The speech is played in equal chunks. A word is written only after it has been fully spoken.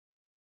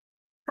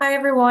Hi,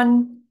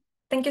 everyone.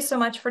 Thank you so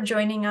much for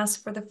joining us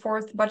for the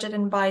fourth Budget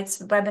and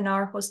Bytes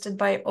webinar hosted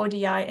by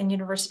ODI and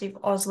University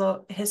of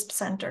Oslo HISP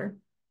Center.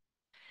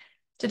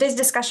 Today's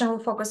discussion will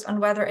focus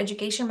on whether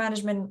education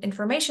management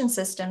information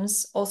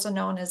systems, also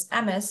known as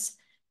EMIS,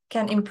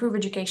 can improve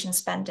education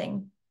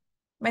spending.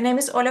 My name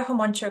is Ola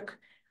Homonchuk.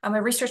 I'm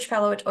a research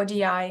fellow at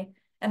ODI,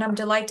 and I'm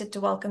delighted to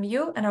welcome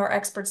you and our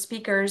expert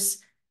speakers,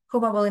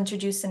 whom I will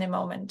introduce in a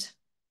moment.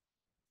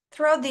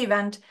 Throughout the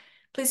event,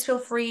 please feel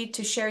free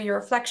to share your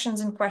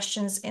reflections and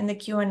questions in the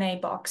Q&A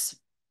box.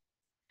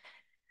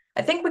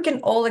 I think we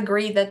can all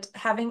agree that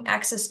having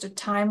access to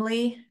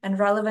timely and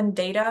relevant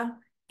data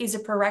is a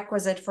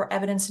prerequisite for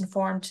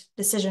evidence-informed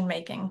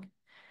decision-making.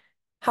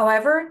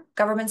 However,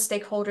 government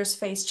stakeholders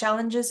face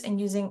challenges in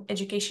using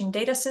education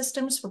data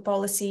systems for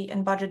policy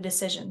and budget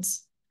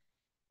decisions.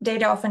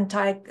 Data often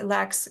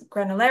lacks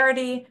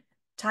granularity,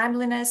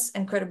 timeliness,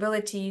 and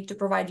credibility to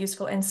provide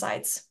useful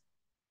insights.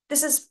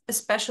 This is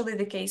especially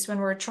the case when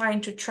we're trying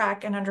to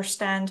track and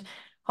understand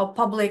how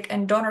public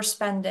and donor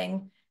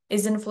spending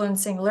is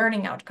influencing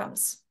learning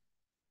outcomes.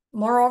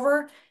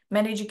 Moreover,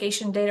 many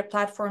education data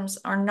platforms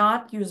are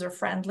not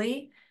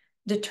user-friendly,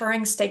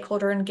 deterring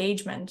stakeholder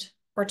engagement,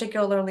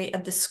 particularly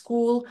at the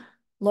school,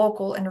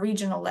 local, and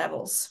regional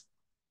levels.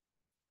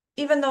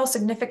 Even though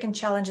significant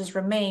challenges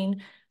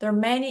remain, there are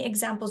many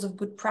examples of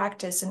good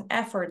practice and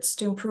efforts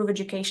to improve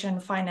education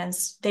and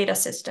finance data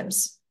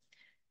systems.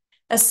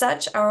 As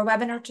such, our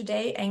webinar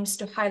today aims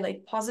to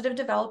highlight positive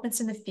developments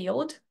in the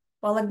field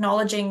while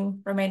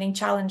acknowledging remaining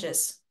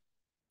challenges.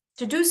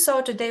 To do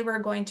so, today we're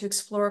going to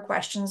explore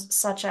questions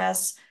such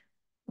as,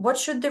 what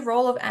should the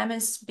role of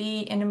EMIS be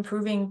in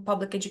improving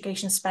public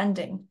education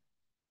spending?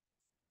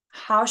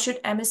 How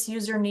should EMIS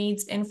user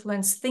needs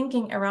influence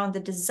thinking around the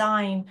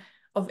design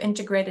of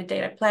integrated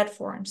data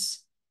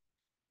platforms?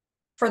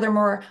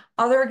 Furthermore,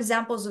 other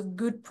examples of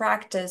good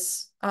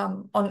practice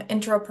on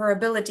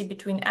interoperability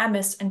between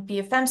EMIS and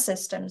PFM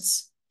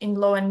systems in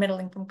low and middle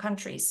income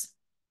countries.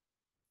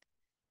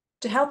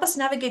 To help us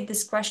navigate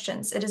these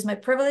questions, it is my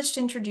privilege to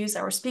introduce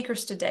our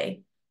speakers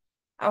today.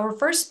 Our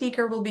first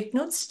speaker will be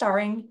Knut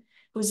Starring,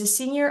 who is a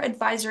senior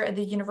advisor at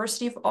the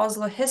University of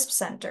Oslo HISP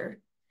Center.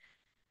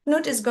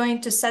 Knut is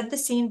going to set the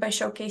scene by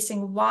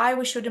showcasing why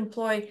we should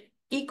employ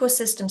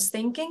ecosystems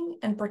thinking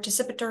and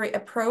participatory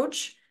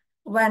approach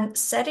when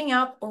setting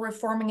up or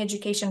reforming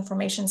education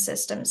information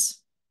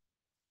systems.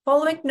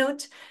 Following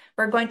Knut,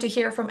 we're going to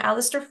hear from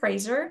Alistair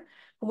Fraser,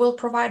 who will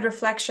provide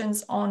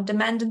reflections on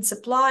demand and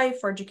supply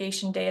for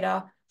education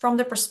data from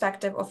the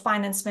perspective of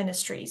finance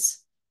ministries.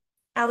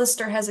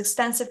 Alistair has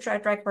extensive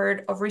track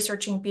record of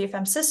researching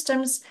PFM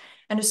systems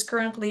and is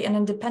currently an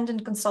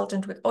independent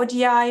consultant with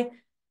ODI,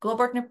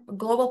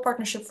 Global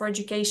Partnership for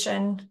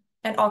Education,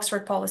 and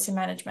Oxford Policy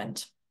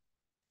Management.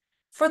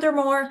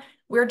 Furthermore,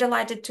 we're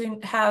delighted to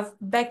have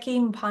Becky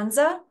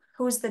Mpanza,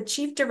 who is the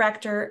Chief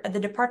Director at the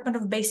Department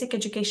of Basic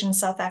Education in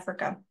South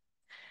Africa.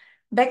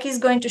 Becky is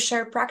going to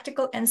share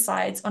practical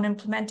insights on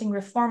implementing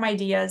reform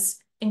ideas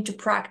into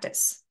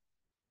practice,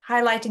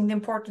 highlighting the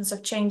importance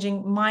of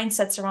changing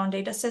mindsets around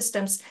data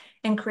systems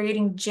and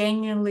creating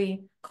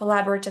genuinely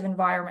collaborative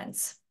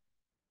environments.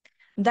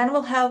 Then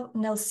we'll have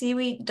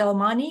Nelsiwi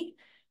Dalmani,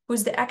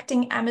 who's the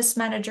acting EMIS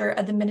manager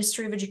at the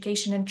Ministry of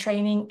Education and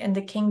Training in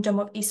the Kingdom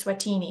of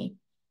Eswatini.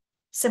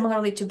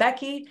 Similarly to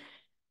Becky,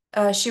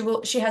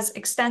 she has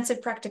extensive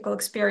practical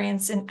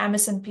experience in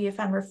EMIS and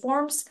PFM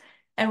reforms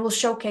and will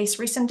showcase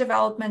recent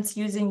developments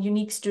using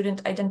unique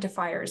student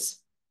identifiers.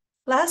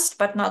 Last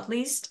but not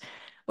least,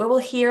 we will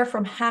hear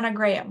from Hannah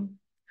Graham,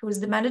 who is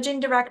the managing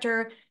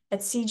director at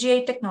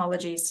CGA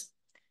Technologies.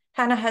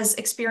 Hannah has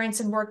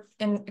extensive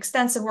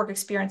work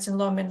experience in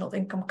low and middle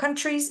income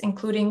countries,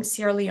 including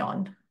Sierra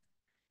Leone.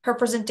 Her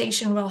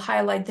presentation will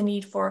highlight the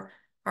need for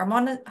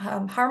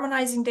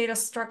harmonizing data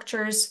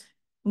structures,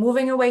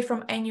 moving away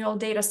from annual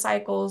data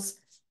cycles,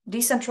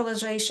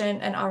 decentralization,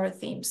 and other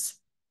themes.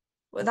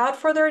 Without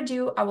further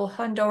ado, I will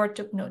hand over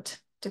to Knut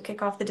to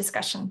kick off the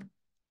discussion.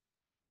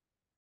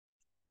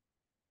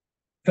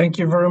 Thank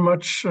you very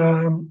much,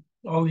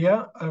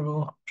 Olya. I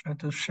will try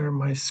to share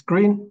my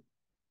screen.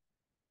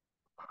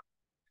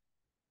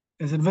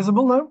 Is it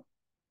visible now?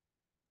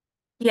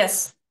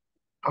 Yes.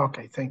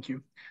 Okay, thank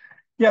you.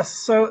 Yes,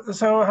 so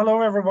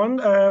hello everyone.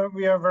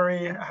 We are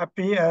very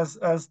happy as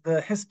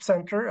the HISP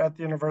Center at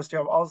the University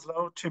of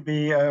Oslo to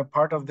be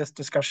part of this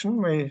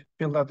discussion. We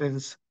feel that it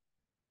is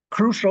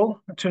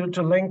crucial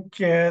to link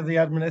the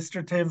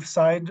administrative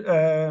side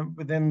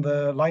within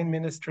the line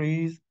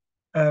ministries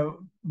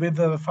with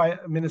the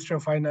Ministry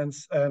of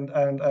Finance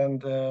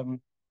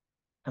and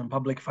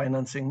public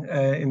financing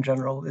in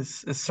general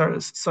is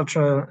such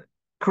a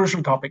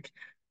crucial topic.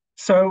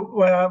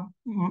 So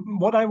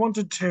what I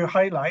wanted to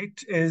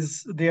highlight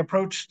is the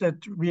approach that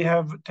we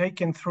have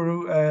taken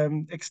through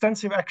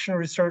extensive action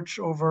research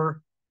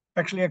over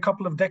actually a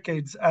couple of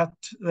decades at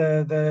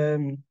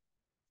the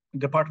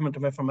Department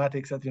of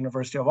Informatics at the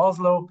University of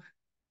Oslo,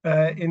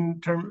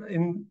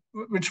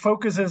 which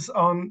focuses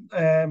on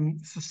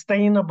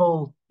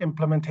sustainable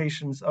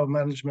implementations of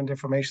management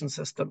information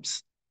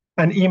systems.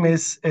 And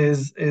EMIS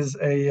is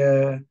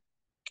a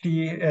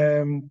key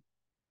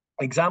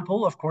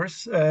example, of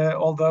course,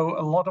 although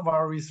a lot of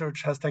our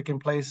research has taken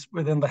place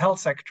within the health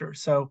sector.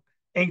 So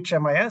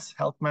HMIS,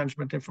 Health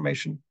Management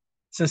Information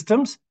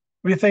Systems,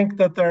 we think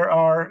that there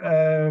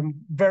are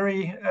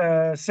very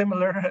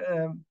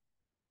similar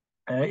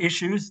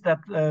issues that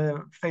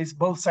face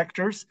both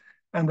sectors,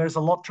 and there's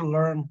a lot to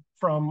learn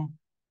from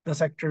the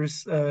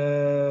sectors,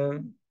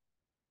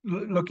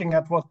 looking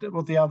at what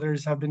the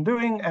others have been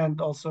doing,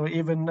 and also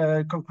even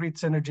concrete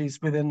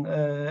synergies within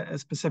a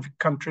specific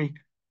country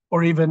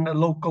or even a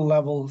local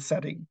level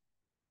setting.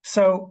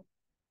 So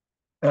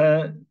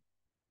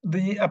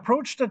the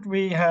approach that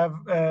we have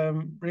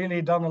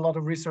really done a lot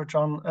of research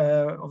on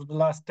over the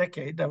last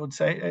decade, I would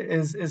say,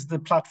 is the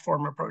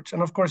platform approach.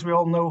 And of course, we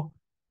all know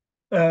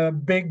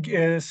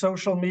big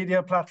social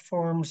media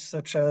platforms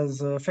such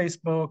as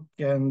Facebook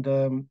and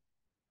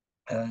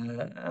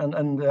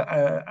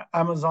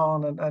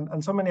Amazon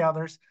and so many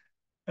others.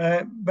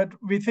 But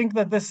we think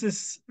that this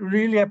is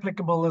really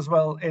applicable as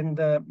well in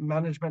the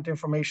management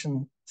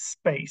information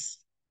space.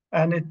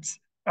 And it's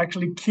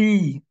actually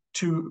key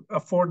to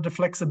afford the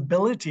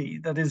flexibility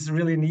that is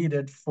really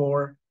needed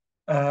for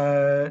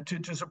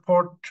to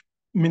support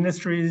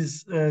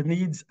ministries'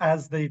 needs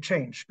as they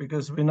change,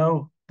 because we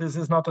know this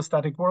is not a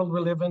static world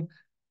we live in,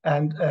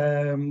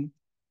 and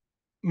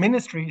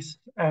ministries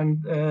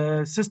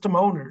and system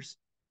owners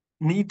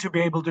need to be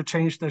able to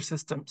change their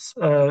systems.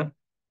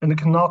 And it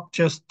cannot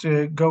just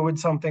go with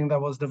something that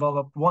was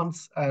developed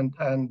once and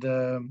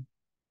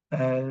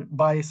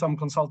by some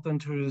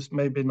consultant who is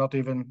maybe not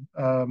even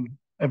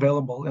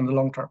available in the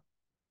long term.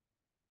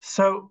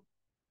 So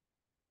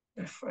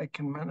if I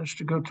can manage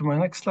to go to my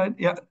next slide.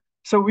 Yeah.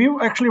 So we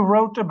actually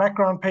wrote a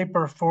background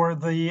paper for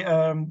the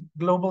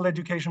Global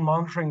Education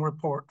Monitoring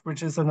Report,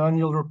 which is an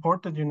annual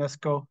report that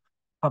UNESCO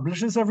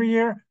publishes every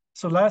year.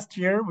 So last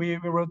year, we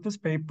wrote this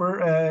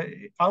paper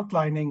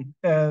outlining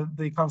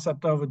the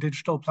concept of a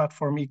digital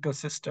platform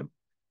ecosystem.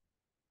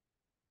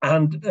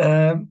 And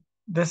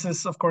this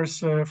is, of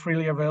course,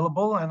 freely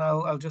available, and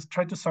I'll just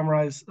try to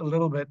summarize a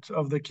little bit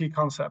of the key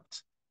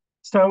concepts.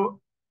 So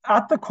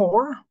at the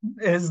core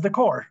is the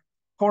core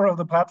of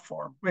the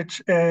platform,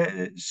 which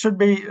should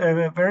be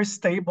very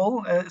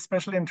stable,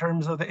 especially in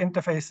terms of the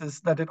interfaces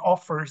that it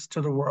offers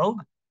to the world.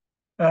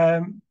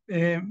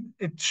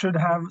 It should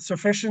have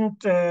sufficient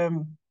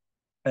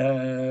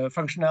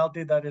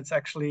functionality that it's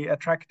actually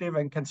attractive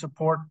and can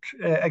support,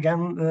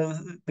 again,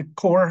 the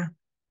core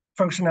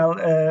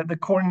the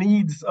core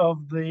needs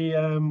of the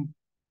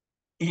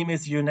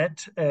EMIS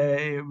unit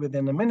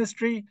within the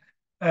ministry,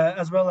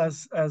 as well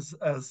as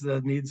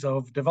the needs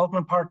of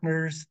development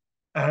partners,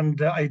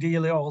 and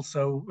ideally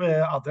also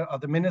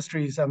other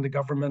ministries and the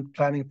government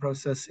planning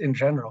process in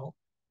general.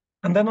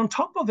 And then on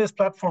top of this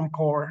platform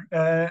core,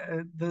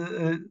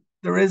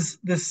 there is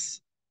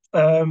this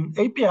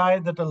API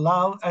that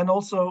allow, and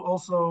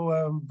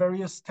also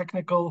various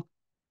technical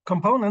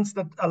components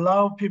that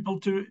allow people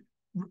to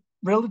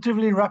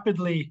relatively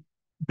rapidly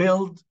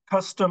build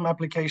custom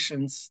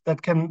applications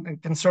that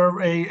can serve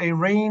a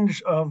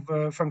range of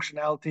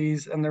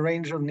functionalities and a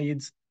range of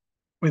needs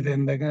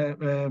within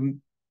the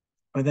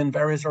within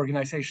various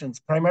organizations,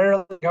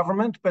 primarily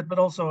government, but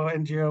also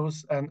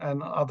NGOs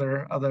and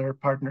other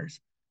partners.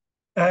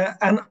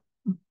 And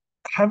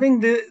having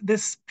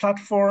this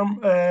platform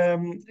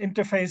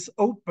interface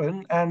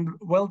open and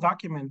well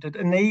documented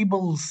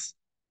enables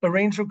a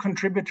range of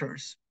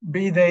contributors,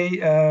 be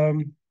they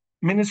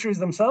ministries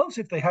themselves,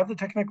 if they have the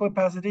technical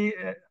capacity,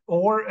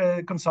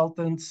 or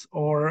consultants,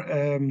 or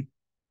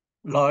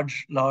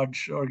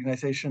large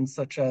organizations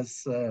such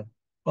as,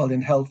 well,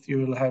 in health, you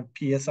will have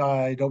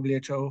PSI,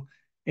 WHO.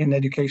 In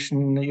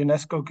education,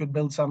 UNESCO could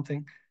build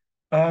something.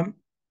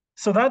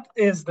 So that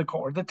is the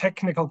core, the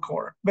technical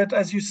core. But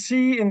as you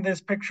see in this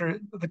picture,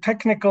 the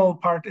technical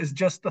part is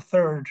just a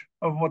third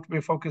of what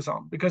we focus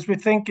on, because we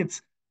think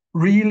it's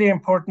really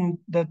important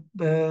that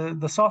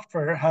the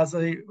software has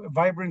a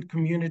vibrant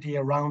community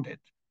around it,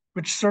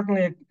 which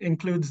certainly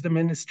includes the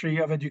Ministry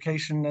of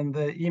Education and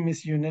the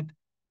EMIS unit,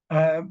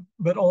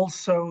 but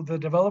also the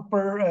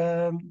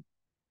developer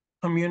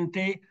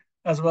community,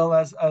 as well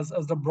as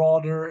the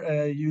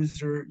broader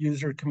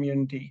user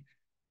community.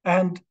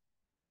 And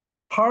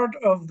part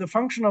of the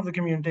function of the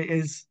community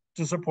is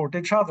to support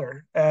each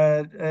other,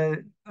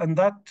 and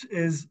that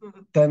is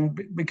then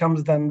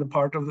becomes the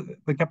part of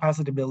the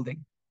capacity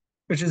building,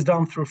 which is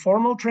done through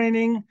formal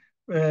training,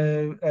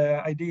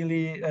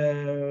 ideally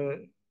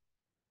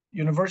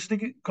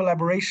university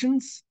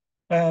collaborations,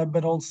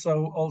 but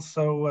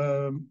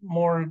also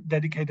more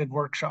dedicated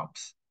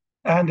workshops.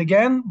 And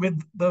again, with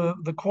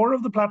the core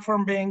of the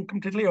platform being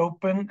completely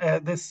open,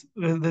 this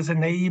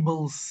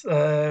enables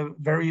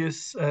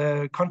various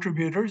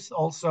contributors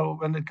also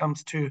when it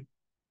comes to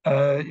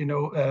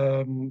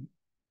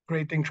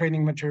creating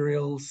training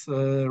materials,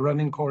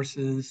 running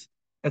courses,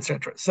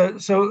 etc.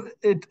 So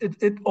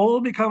it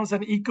all becomes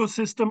an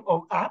ecosystem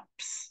of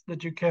apps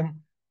that you can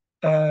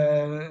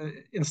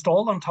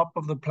install on top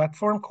of the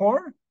platform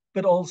core,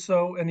 but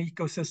also an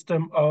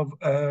ecosystem of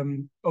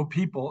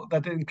people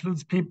that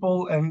includes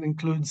people and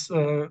includes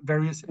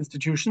various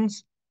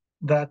institutions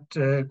that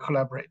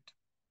collaborate.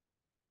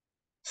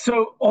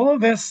 So all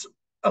of this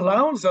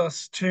allows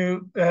us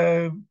to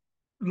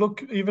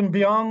look even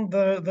beyond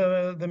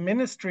the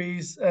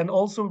ministries and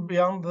also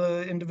beyond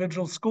the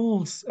individual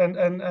schools.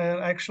 And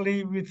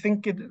actually, we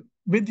think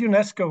with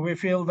UNESCO, we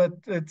feel that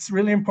it's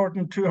really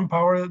important to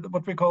empower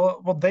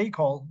what they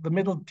call the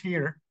middle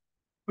tier,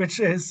 which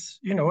is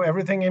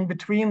everything in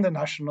between the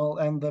national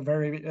and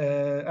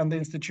the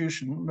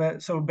institution.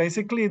 So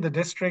basically, the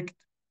district,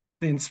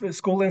 the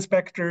school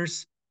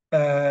inspectors,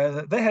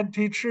 the head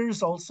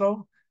teachers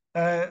also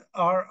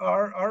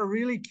are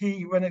really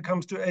key when it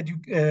comes to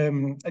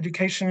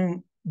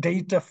education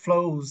data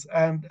flows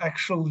and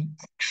actual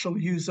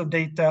use of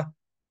data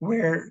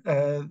where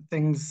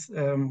things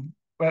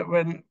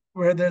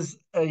where there's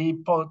a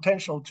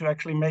potential to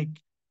actually make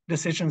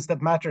decisions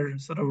that matter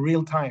sort of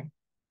real time.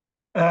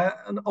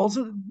 And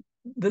also,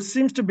 there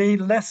seems to be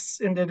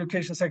less in the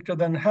education sector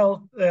than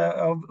health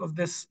of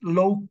this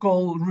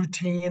local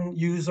routine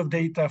use of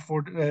data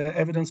for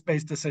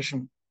evidence-based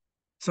decision.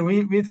 So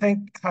we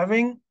think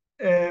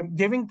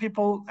giving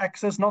people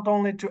access not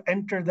only to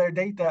enter their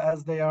data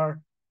as they are,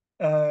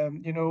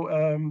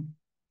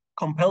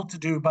 compelled to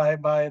do by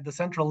the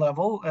central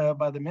level,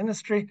 by the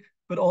ministry,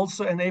 but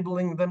also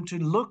enabling them to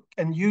look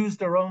at and use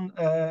their own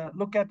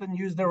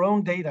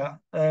data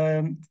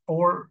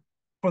for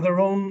their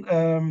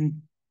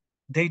own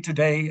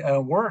day-to-day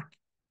work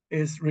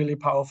is really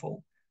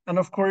powerful. And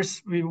of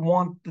course, we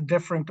want the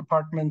different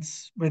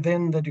departments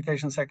within the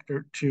education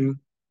sector to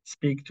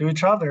speak to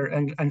each other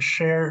and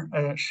share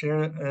a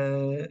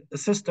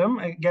system.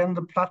 Again,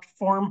 the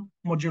platform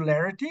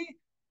modularity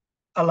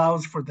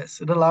allows for this.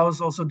 It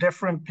allows also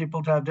different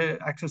people to have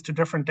access to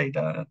different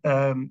data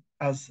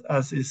as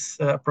is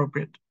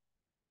appropriate.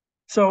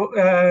 So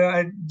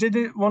I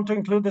did want to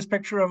include this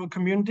picture of a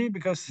community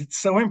because it's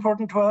so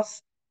important to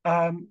us.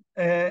 And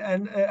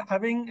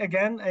having,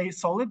 again, a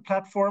solid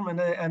platform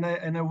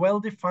and a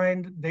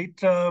well-defined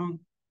data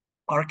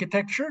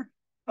architecture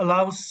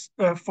allows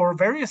for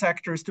various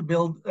actors to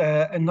build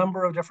a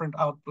number of different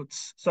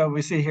outputs. So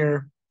we see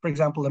here, for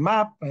example, a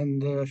map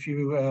and a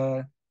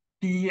few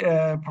key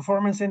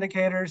performance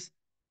indicators,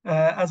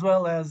 as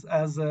well as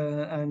a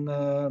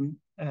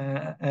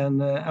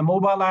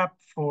mobile app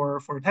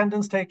for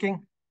attendance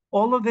taking.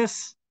 All of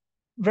this,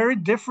 very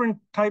different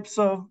types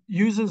of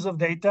uses of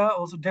data,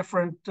 also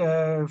different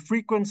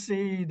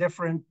frequency,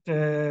 different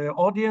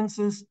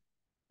audiences,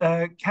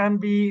 can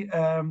be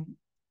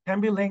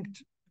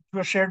linked to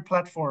a shared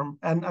platform,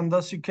 and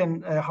thus you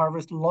can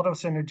harvest a lot of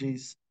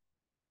synergies.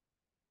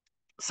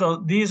 So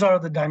these are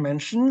the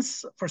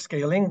dimensions for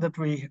scaling that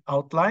we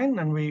outline,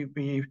 and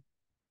we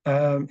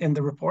in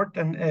the report.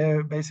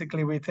 And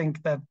basically, we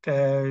think that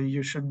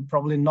you should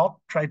probably not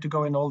try to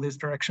go in all these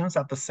directions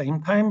at the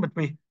same time, but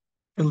we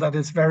feel that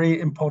it's very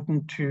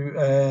important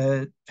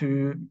to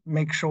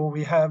make sure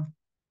we have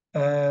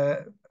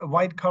a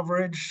wide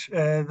coverage,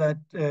 that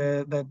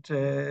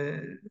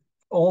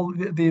all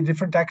the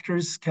different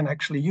actors can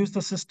actually use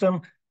the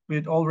system.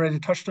 We'd already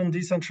touched on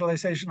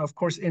decentralization. Of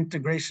course,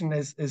 integration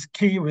is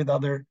key with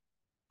other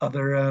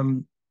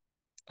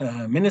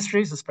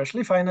ministries,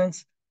 especially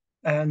finance.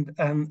 And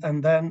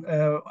then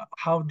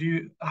how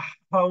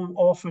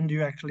often do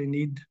you actually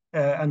need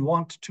and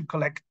want to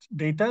collect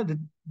data? That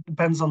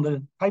depends on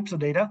the types of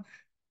data,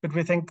 but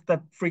we think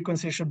that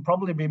frequency should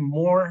probably be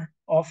more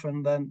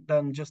often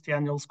than just the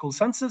annual school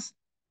census.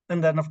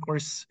 And then, of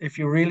course, if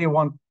you really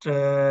want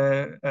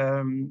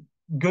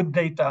good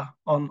data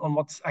on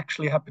what's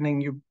actually happening,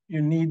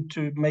 you need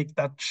to make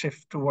that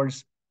shift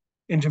towards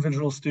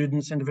individual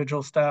students,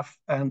 individual staff,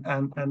 and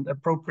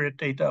appropriate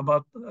data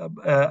about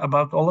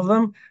all of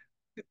them,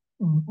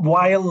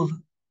 while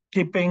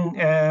keeping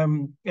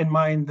in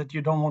mind that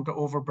you don't want to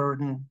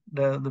overburden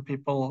the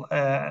people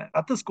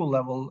at the school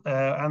level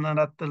and then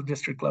at the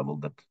district level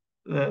that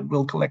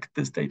will collect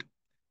this data.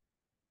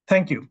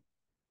 Thank you.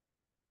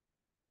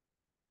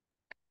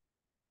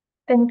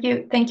 Thank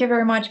you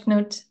very much,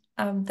 Knut.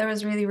 That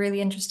was really, really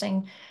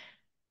interesting.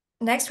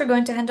 Next, we're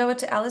going to hand over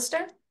to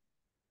Alistair.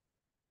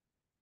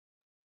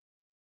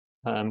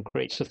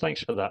 Great, so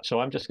thanks for that. So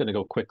I'm just going to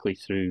go quickly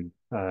through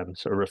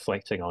sort of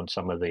reflecting on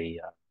some of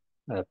the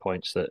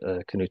points that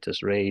Knut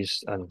has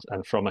raised, and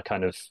from a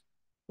kind of,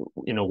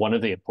 one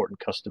of the important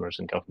customers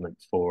in government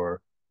for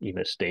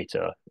EMIS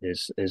data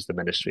is the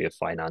Ministry of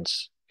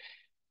Finance.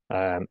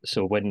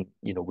 So when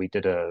we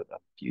did a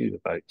view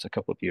about a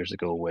couple of years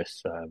ago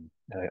with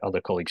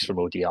other colleagues from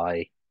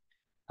ODI,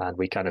 and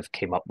we kind of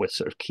came up with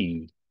sort of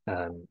key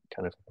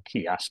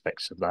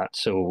aspects of that.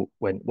 So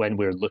when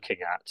we're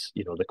looking at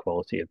the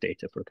quality of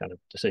data for kind of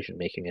decision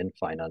making in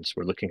finance,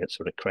 we're looking at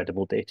sort of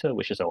credible data,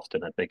 which is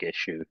often a big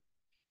issue.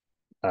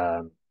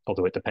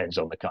 Although it depends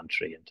on the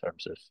country in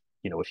terms of,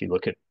 if you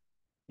look at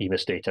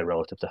EMIS data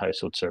relative to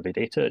household survey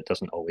data, it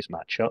doesn't always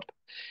match up.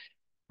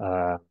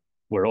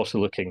 We're also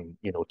looking,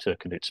 to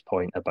Knut's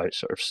point about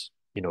sort of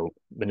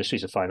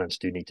ministries of finance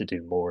do need to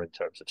do more in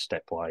terms of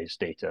stepwise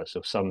data.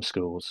 So some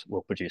schools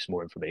will produce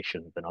more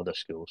information than other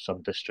schools.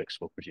 Some districts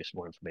will produce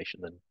more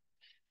information than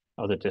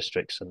other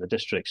districts, and the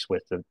districts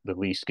with the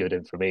least good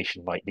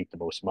information might need the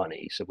most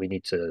money. So we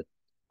need to,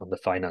 on the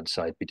finance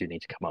side, we do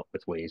need to come up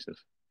with ways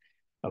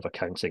of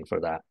accounting for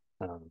that.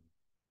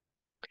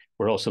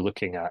 We're also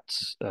looking at,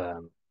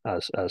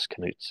 as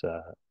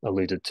Knut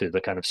alluded to,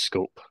 the kind of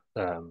scope,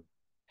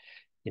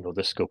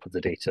 the scope of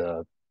the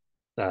data.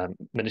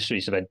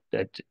 Ministries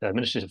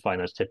of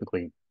finance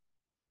typically,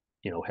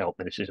 help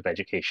ministries of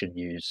education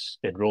use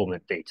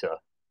enrollment data,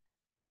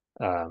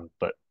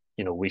 but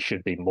we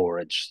should be more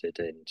interested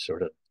in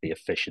sort of the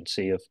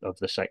efficiency of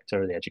the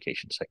sector, the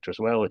education sector as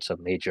well. It's a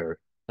major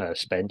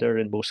spender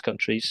in most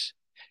countries,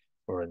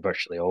 or in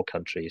virtually all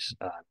countries,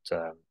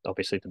 and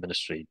obviously the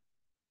Ministry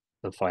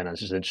of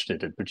Finance is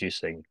interested in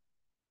producing,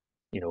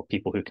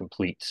 people who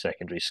complete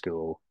secondary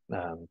school,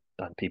 and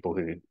people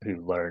who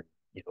learn,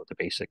 the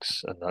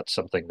basics, and that's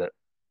something that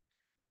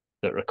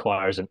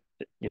requires,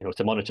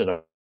 to monitor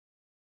that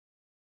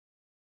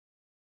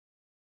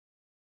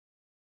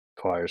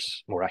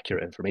requires more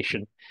accurate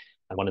information.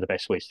 And one of the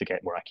best ways to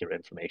get more accurate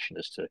information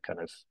is to kind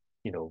of,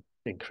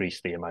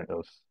 increase the amount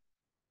of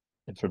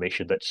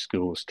information that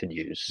schools can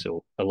use.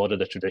 So a lot of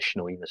the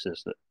traditional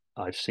EMISs that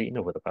I've seen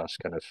over the past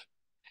kind of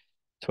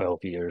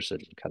 12 years in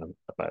kind of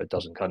about a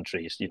dozen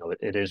countries,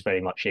 it is very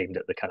much aimed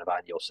at the kind of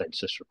annual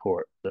census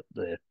report that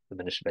the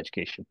Ministry of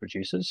Education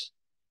produces.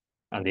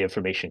 And the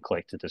information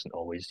collected isn't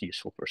always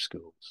useful for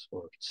schools,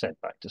 or sent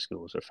back to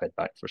schools, or fed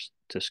back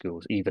to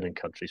schools, even in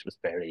countries with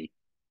very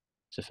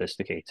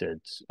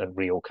sophisticated and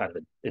real kind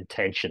of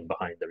intention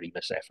behind their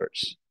EMIS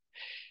efforts.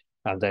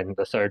 And then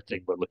the third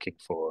thing we're looking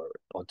for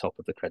on top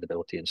of the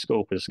credibility and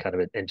scope is kind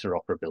of an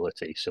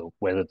interoperability. So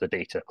whether the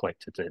data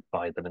collected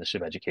by the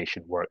Ministry of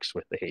Education works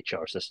with the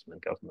HR system in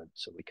government,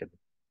 so we can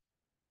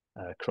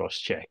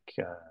cross-check,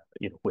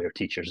 where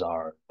teachers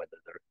are, whether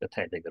they're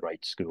attending the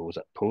right schools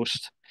at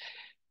post,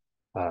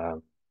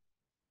 and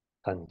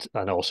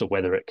also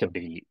whether it can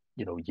be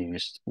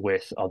used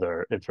with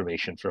other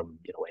information from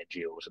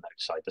NGOs and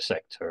outside the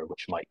sector,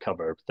 which might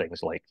cover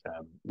things like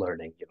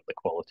learning, the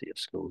quality of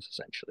schools,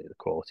 essentially the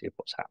quality of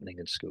what's happening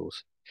in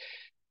schools.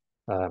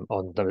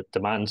 On the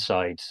demand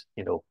side,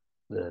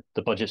 the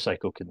budget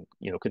cycle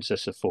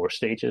consists of 4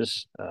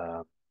 stages.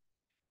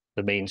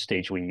 The main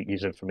stage we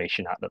use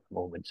information at the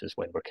moment is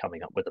when we're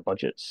coming up with the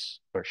budgets.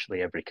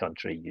 Virtually every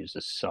country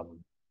uses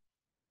some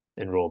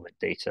enrollment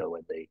data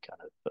when they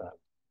kind of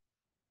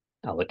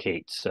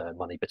allocate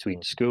money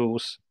between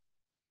schools.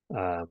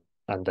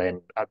 And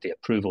then at the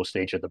approval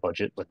stage of the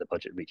budget, when the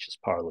budget reaches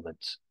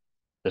Parliament,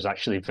 there's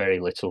actually very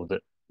little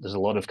there's a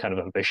lot of kind of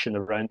ambition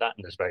around that,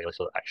 and there's very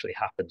little that actually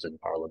happens in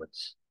Parliament.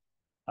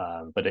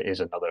 But it is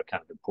another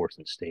kind of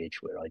important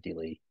stage where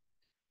ideally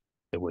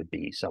there would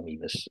be some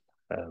EMIS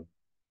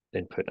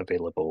input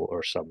available,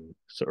 or some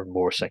sort of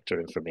more sector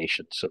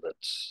information, so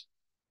that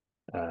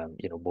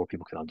more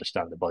people can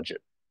understand the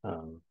budget.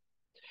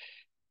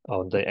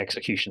 On the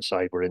execution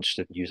side, we're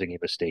interested in using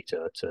EMIS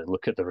data to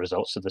look at the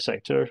results of the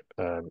sector,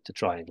 to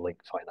try and link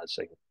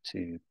financing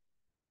to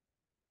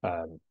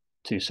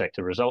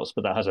sector results,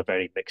 but that has a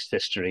very mixed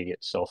history.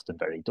 It's often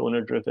very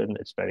donor driven.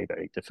 It's very,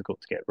 very difficult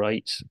to get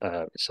right.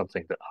 It's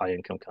something that high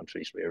income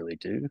countries rarely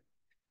do.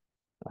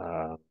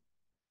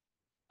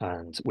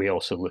 And we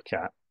also look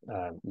at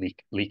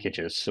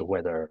leakages, so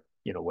whether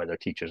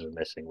teachers are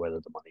missing,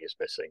 whether the money is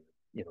missing.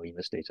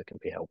 EMIS data can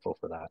be helpful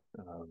for that.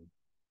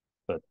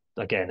 But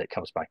again, it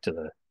comes back to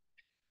the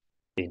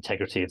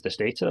integrity of this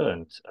data,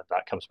 and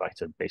that comes back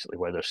to basically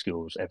whether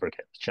schools ever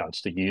get the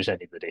chance to use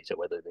any of the data,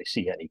 whether they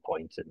see any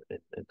point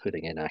in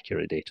putting in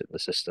accurate data in the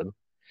system.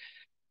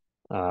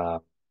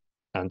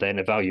 And then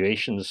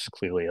evaluations,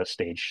 clearly a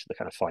stage, the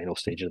kind of final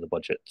stage of the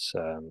budget,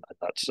 and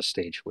that's a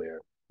stage where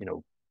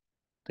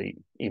the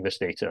EMIS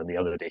data and the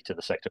other data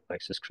the sector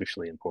collects is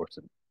crucially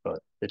important, but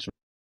it's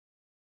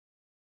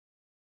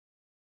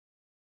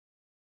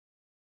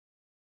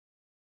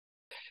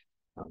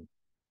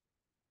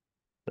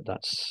but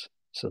that's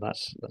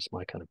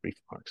my kind of brief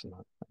remarks on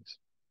that. Thanks.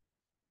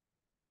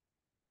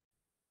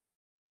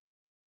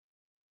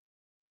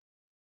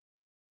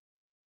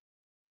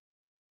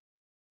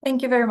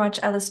 Thank you very much,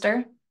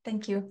 Alistair.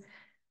 Thank you.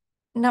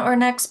 Now our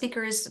next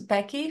speaker is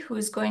Becky, who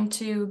is going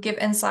to give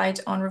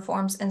insight on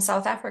reforms in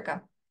South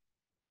Africa.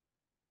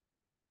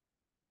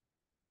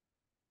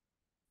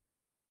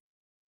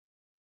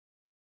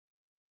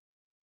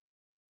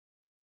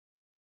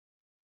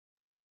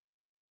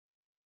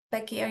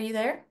 Becky, are you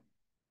there?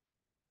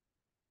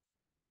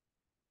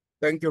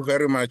 Thank you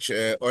very much,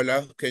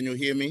 Ola. Can you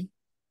hear me?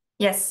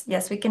 Yes,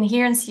 we can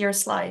hear and see your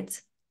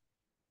slides.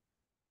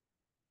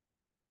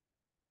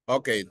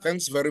 Okay,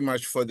 thanks very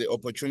much for the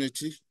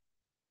opportunity.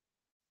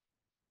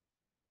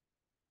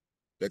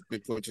 Let me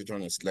put it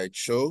on a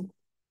slideshow.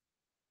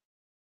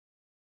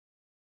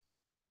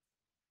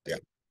 Yeah.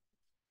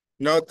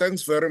 No,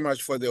 thanks very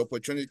much for the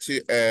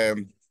opportunity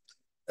to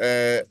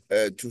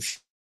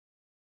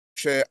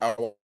share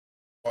our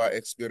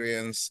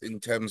experience in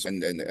terms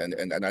and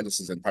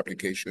analysis and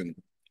publication.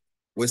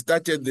 We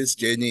started this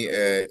journey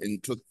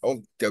of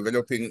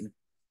developing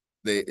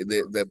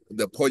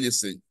the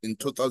policy in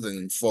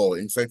 2004.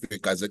 In fact, we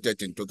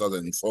gazetted in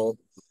 2004.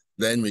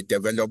 Then we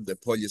developed the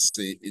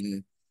policy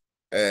in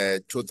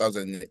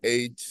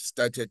 2008,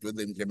 started with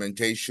the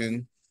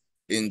implementation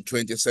in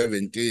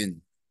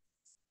 2017.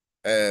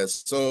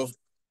 So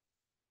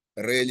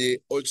really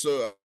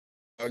also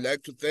I would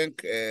like to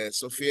thank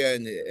Sophia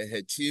and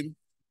her team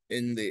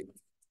in the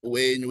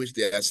way in which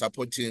they are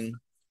supporting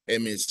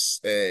EMIS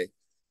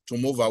to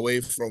move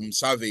away from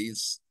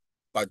surveys,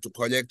 but to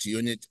collect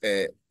unit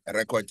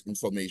record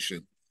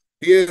information.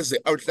 Here's the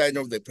outline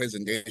of the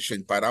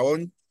presentation, but I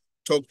won't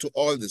talk to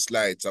all the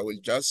slides. I will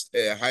just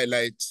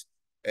highlight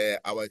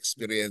our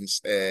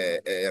experience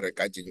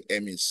regarding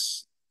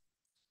EMIS.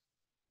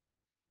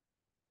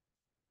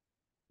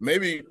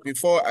 Maybe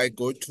before I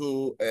go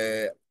to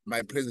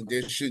my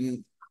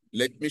presentation,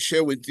 let me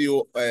share with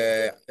you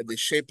the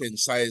shape and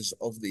size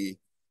of the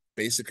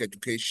basic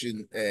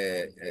education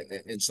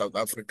in South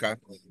Africa.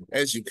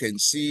 As you can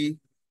see,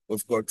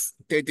 we've got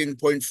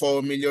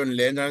 13.4 million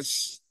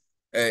learners.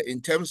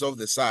 In terms of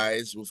the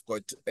size, we've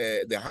got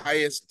the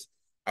highest,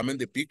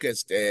 the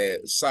biggest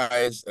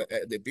size,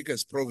 the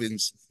biggest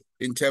province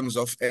in terms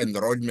of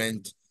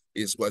enrollment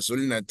is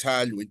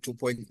KwaZulu-Natal with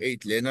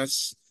 2.8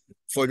 learners,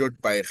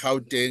 followed by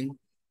Gauteng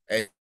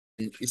and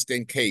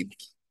Eastern Cape.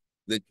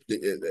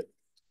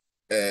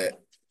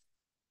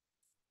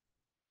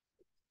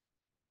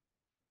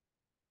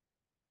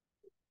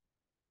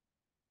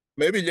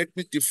 Maybe let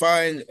me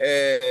define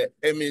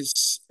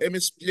EMIS.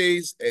 EMIS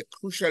plays a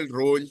crucial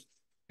role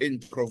in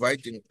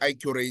providing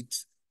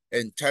accurate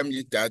and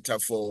timely data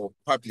for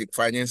public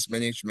finance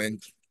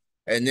management,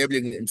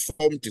 enabling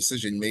informed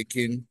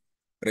decision-making,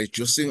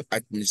 reducing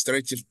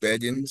administrative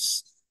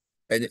burdens,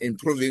 and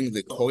improving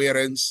the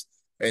coherence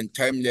and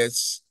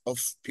timeliness of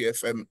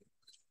PFM,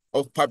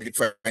 of public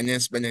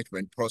finance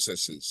management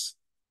processes.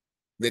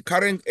 The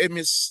current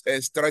EMIS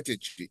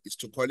strategy is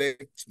to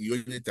collect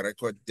unit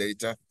record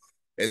data.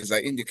 As I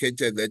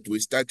indicated that we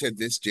started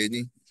this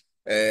journey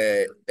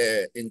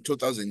in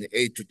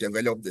 2008 to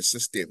develop the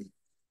system.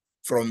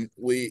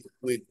 We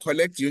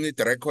collect unit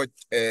record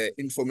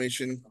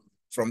information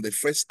from the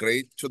first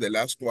grade to the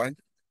last one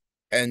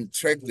and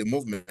track the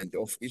movement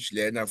of each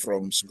learner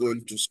from school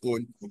to school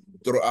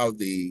throughout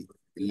the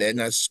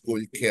learner's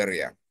school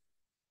career.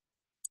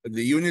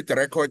 The unit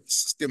record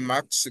system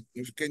marks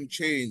significant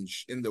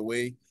change in the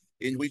way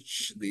in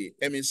which the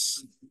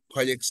EMIS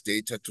collects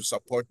data to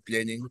support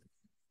planning,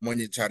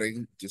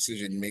 monitoring,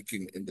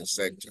 decision-making in the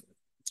sector.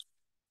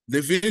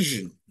 The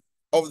vision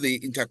of the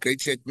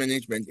integrated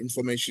management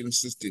information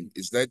system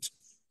is that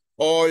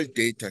all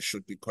data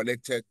should be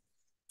collected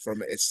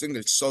from a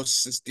single source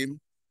system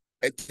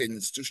at an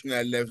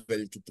institutional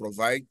level to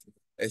provide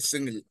a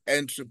single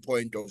entry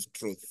point of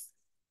truth.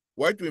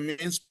 What we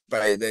mean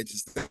by that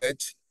is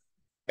that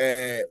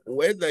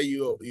whether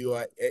you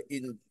are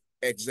in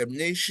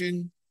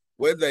examination,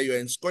 whether you are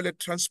in scholar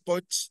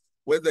transport,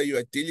 whether you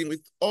are dealing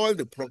with all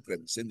the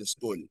programs in the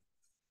school,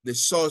 the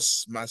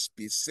source must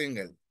be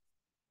single.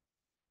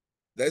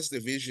 That's the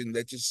vision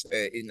that is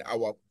in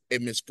our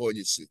EMIS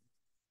policy.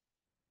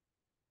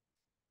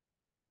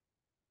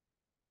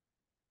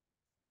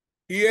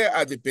 Here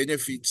are the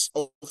benefits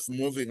of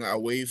moving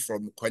away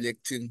from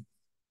collecting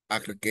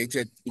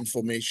aggregated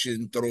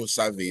information through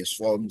surveys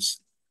forms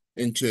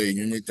into a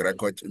unit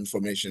record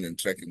information and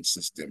tracking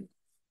system.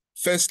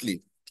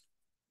 Firstly,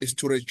 is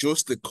to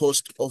reduce the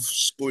cost of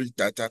school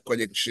data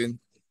collection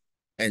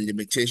and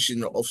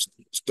limitation of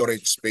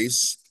storage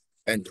space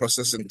and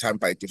processing time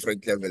by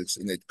different levels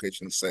in the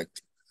education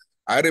sector.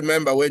 I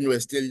remember when we were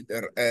still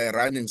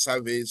running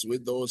surveys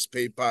with those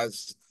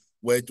papers,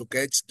 where to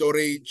get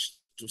storage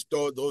to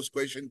store those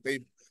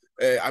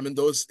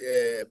those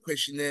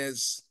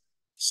questionnaires.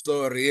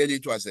 So really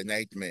it was a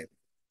nightmare.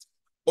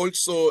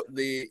 Also,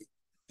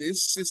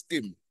 this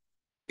system,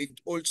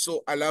 it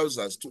also allows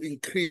us to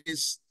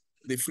increase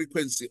the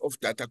frequency of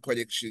data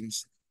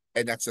collections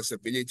and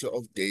accessibility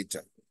of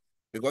data.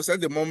 Because at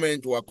the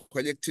moment we are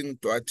collecting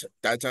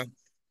data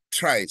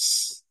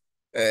thrice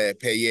per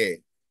year.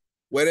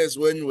 Whereas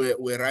when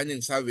we're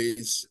running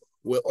surveys,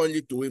 we're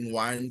only doing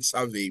one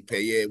survey per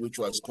year, which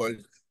was called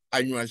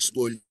annual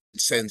school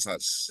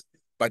census.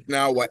 But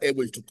now we're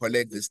able to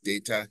collect this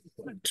data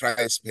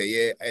thrice per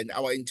year, and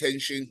our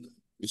intention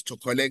is to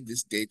collect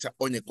this data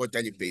on a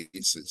quarterly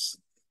basis.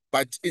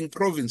 But in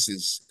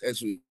provinces,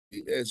 as you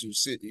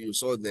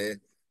saw there,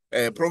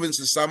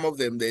 provinces, some of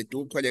them, they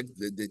do collect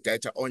the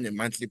data on a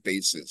monthly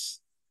basis.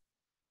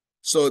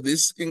 So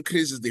this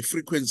increases the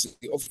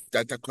frequency of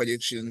data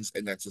collections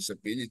and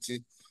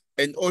accessibility,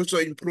 and also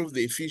improve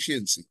the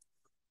efficiency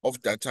of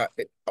data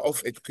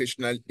of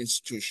educational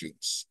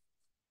institutions.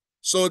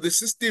 So the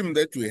system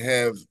that we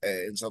have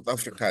in South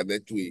Africa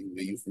that we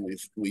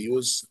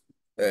use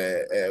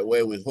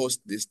where we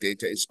host this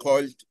data is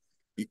called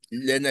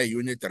Learner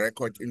Unit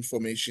Record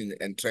Information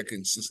and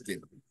Tracking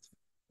System,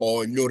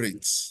 or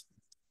LURITS.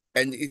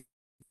 And it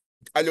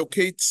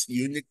allocates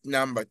unique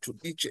number to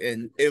each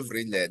and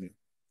every learner.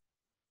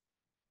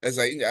 As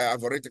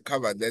I've already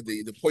covered that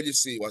the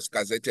policy was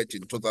gazetted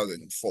in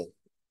 2004.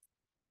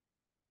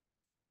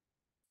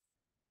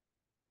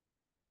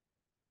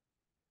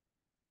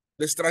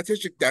 The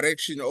strategic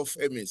direction of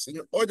EMIS,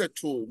 in order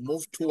to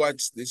move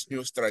towards this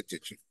new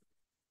strategy,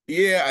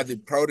 here are the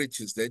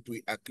priorities that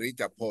we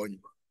agreed upon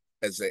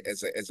as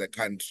a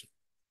country.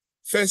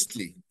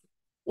 Firstly,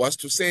 was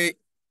to say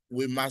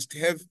we must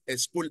have a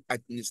school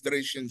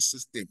administration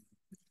system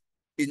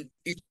in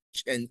each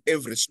and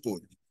every school.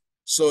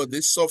 So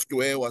this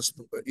software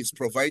is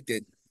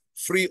provided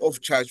free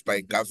of charge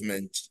by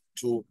government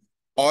to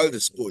all the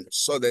schools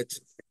so that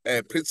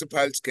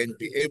principals can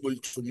be able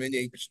to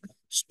manage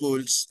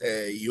schools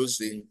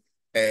using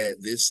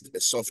this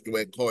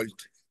software called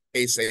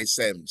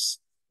SASMs.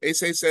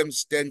 SASMs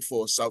stand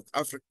for South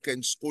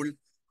African School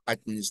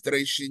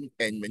Administration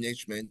and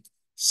Management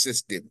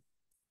System.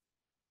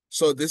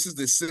 So this is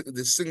the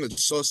single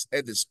source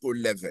at the school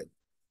level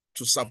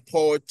to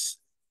support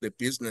the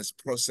business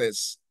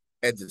process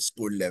at the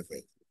school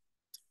level.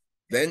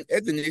 Then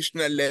at the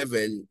national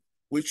level,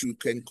 which you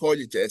can call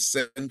it a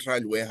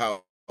central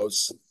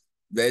warehouse,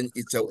 then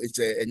it's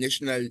a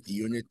national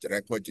unit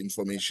record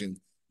information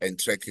and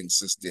tracking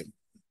system.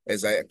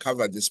 As I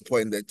covered this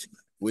point that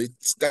we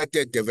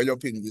started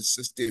developing this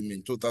system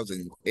in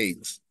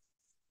 2008,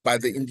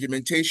 but the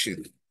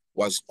implementation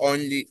was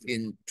only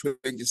in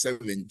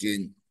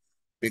 2017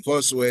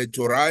 because we had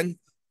to run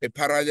a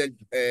parallel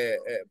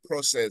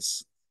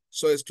process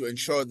so as to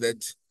ensure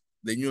that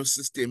the new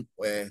system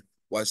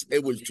was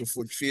able to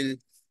fulfill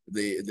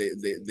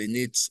the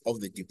needs of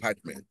the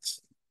department.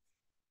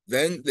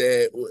 Then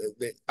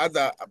the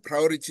other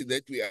priority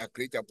that we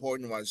agreed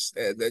upon was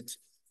that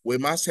we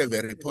must have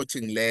a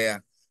reporting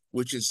layer,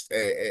 which is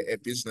a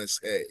business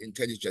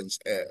intelligence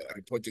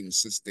reporting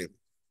system.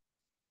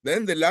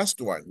 Then the last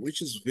one,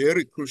 which is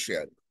very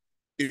crucial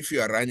if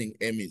you are running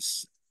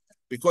EMIS,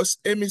 because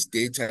EMIS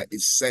data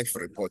is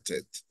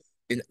self-reported.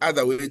 In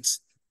other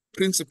words,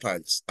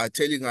 principals are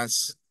telling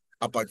us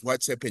about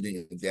what's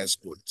happening in their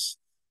schools.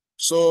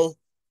 So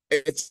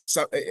it's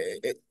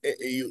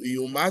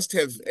you must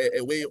have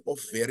a way of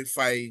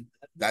verifying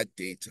that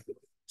data.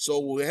 So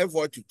we have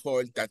what you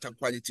call data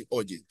quality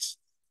audits.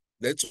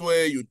 That's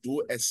where you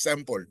do a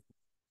sample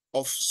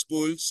of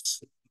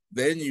schools,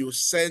 then you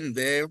send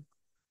them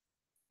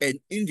an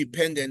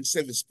independent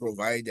service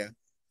provider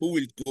who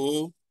will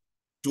go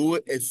do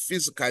a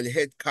physical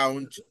head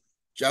count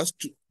just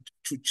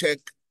to check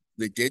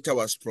the data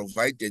was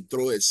provided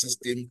through a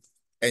system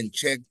and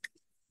check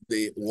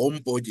the home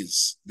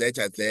bodies that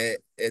are there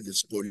at the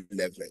school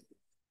level.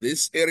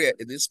 This area,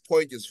 this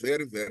point is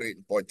very, very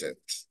important.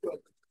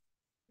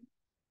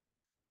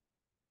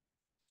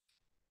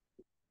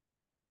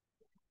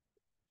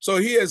 So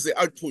here's the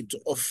output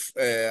of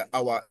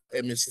our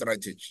EMIS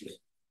strategy.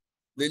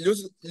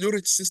 The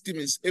LURIT system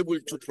is able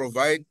to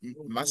provide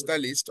master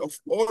list of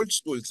all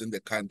schools in the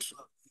country.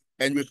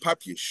 And we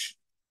publish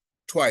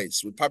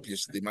twice. We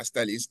publish the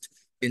master list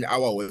in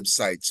our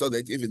website so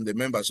that even the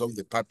members of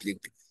the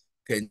public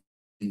can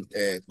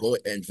go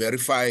and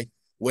verify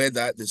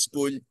whether the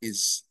school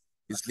is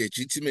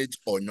legitimate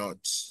or not.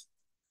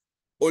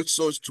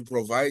 Also to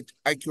provide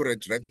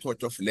accurate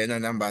record of learner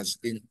numbers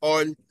in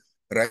all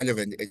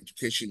relevant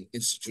education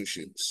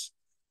institutions.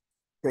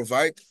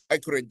 Provide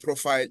accurate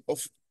profile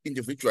of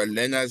individual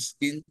learners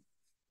in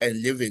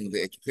and leaving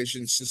the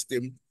education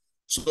system.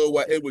 So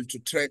we're able to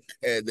track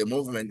the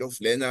movement of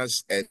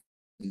learners and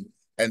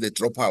the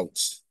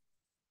dropouts.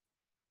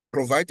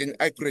 Provide an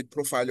accurate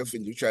profile of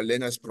individual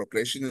learners'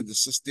 progression in the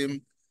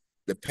system,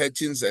 the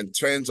patterns and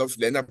trends of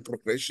learner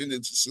progression in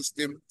the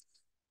system,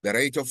 the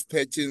rate of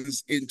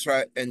patterns,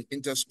 intra and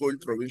inter-school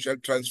provincial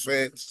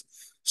transfers.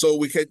 So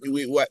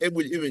we were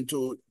able even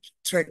to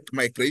track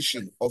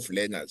migration of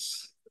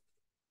learners.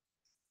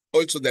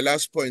 Also, the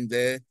last point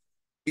there,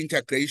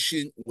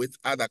 integration with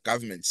other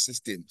government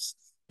systems.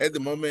 At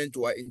the moment,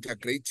 we're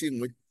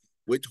integrating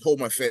with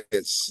Home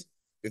Affairs,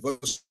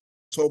 because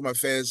Home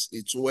Affairs,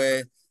 it's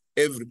where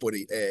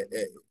everybody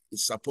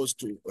is supposed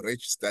to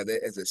register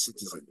there as a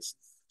citizen.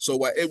 So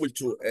we're able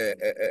to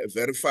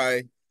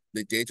verify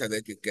the data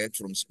that we get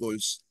from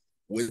schools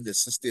with the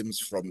systems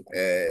from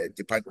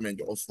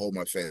Department of Home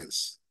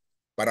Affairs.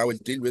 But I will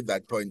deal with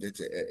that point at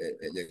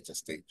a later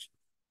stage.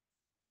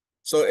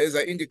 So as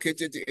I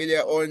indicated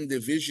earlier on, the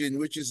vision,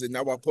 which is in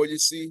our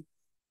policy,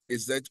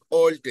 is that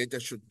all data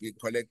should be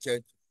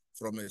collected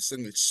from a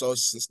single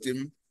source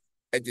system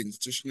at the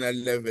institutional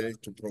level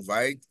to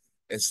provide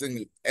a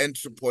single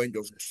entry point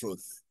of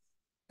truth.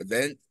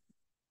 Then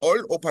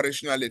all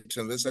operational and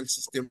transversal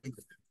system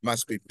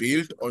must be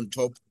built on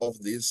top of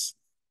this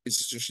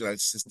institutional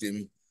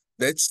system.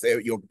 That's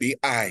your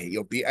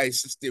BI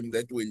system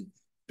that will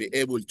be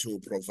able to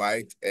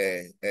provide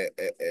a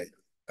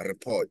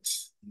report.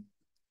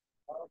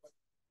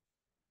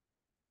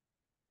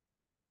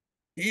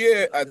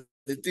 Here are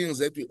the things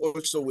that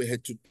we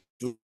had to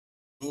do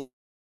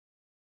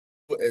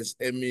as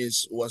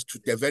EMIS was to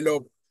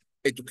develop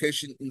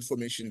education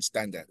information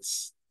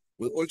standards.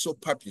 We also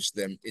publish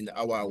them in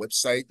our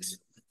website,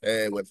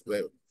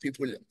 where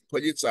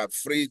colleagues are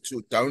free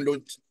to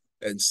download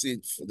and see.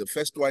 The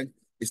first one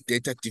is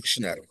data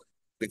dictionary,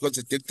 because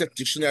the data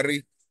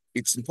dictionary,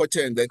 it's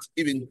important that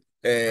even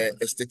a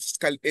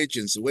statistical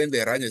agency, when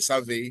they run a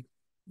survey,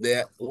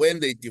 when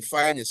they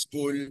define a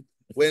school,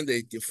 when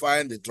they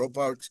define the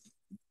dropout,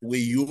 we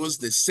use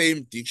the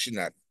same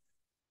dictionary.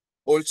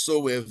 Also,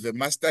 we have the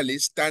master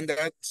list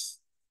standard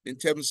in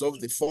terms of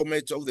the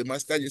format of the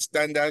master list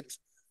standard,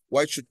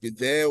 what should be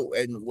there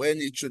and when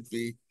it should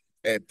be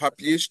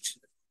published.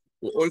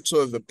 We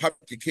also have a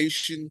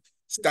publication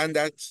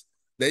standard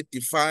that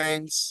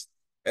defines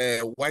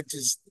what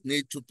is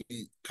need to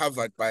be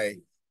covered by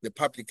the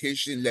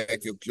publication,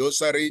 like your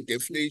glossary,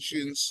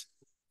 definitions,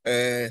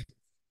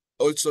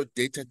 also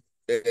data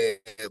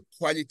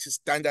quality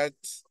standard.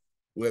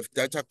 We have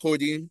data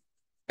coding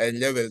and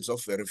levels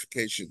of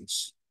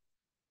verifications.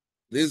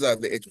 These are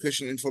the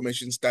education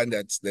information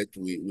standards that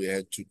we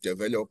had to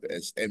develop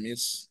as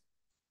EMIS.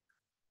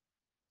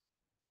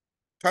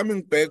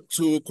 Coming back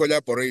to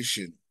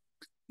collaboration,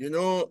 you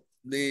know,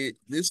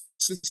 this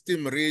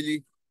system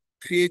really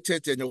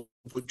created an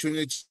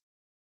opportunity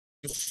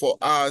for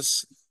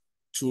us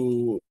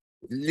to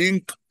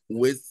link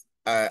with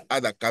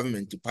other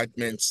government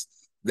departments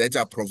that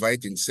are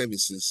providing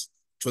services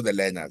to the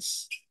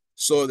learners.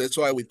 So that's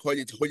why we call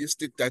it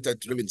holistic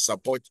data-driven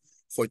support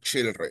for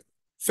children.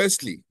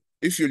 Firstly,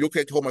 if you look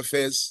at Home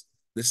Affairs,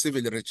 the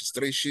civil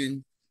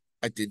registration,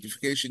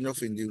 identification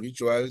of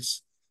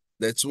individuals,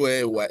 that's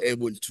where we're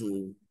able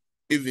to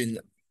even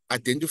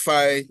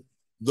identify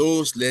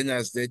those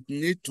learners that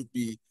need to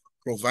be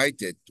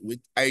provided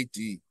with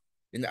ID.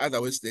 In other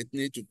words, that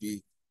need to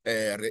be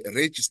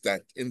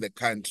registered in the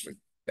country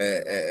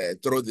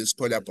through this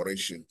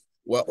collaboration.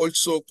 We're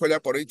also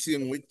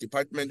collaborating with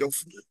Department of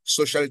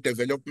Social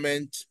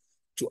Development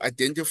to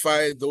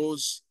identify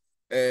those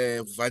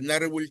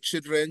vulnerable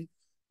children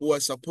who are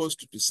supposed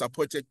to be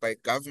supported by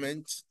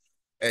government,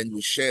 and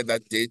we share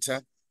that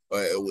data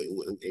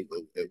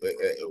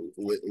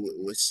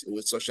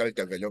with social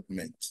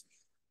development.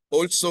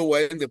 Also,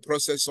 we're in the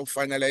process of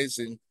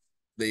finalizing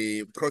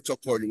the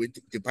protocol with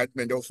the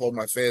Department of Home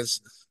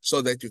Affairs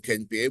so that you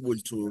can be able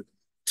to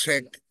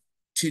track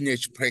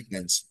teenage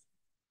pregnancy.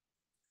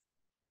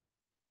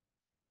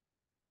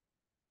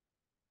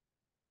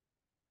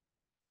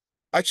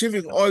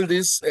 Achieving all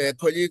these,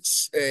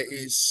 colleagues,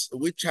 is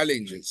with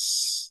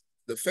challenges.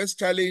 The first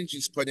challenge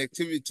is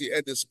connectivity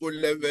at the school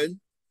level,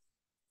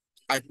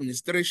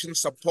 administration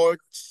support,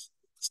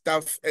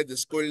 staff at the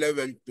school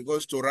level,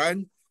 because to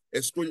run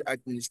a school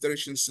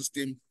administration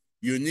system,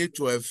 you need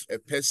to have a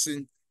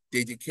person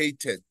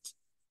dedicated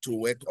to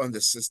work on the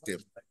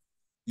system.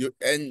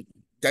 And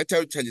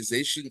data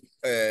utilization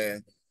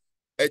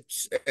at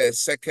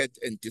circuit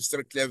and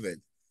district level,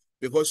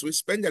 because we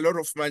spend a lot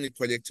of money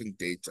collecting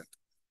data.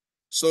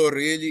 So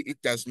really,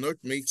 it does not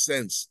make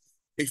sense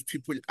if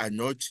people are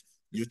not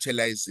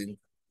utilizing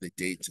the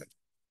data.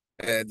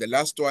 The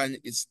last one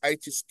is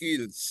IT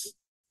skills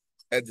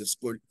at the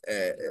school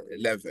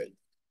level.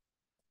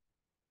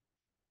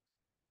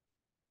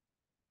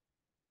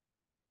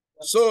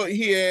 So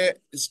here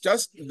is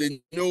just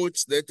the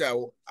notes that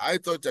I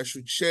thought I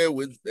should share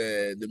with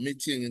the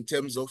meeting in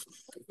terms of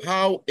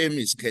how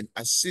EMIS can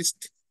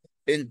assist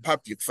in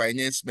public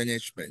finance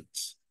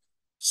management.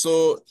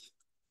 So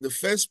the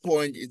first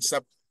point is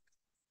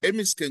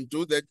EMIS can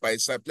do that by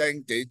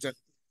supplying data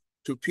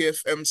to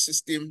PFM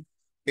system,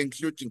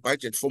 including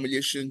budget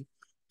formulation,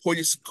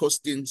 policy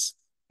costings,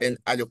 and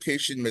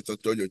allocation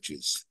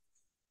methodologies.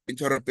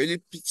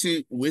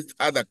 Interoperability with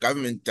other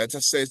government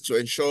data sets to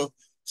ensure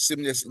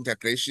seamless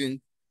integration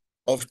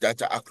of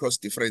data across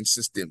different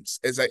systems.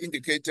 As I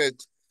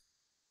indicated,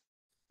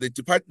 the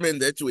department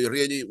that we're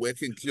really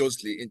working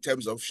closely in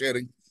terms of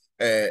sharing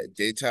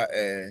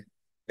data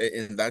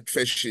in that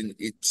fashion,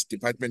 it's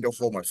Department of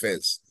Home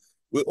Affairs.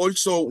 We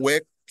also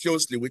work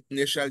closely with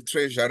National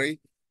Treasury,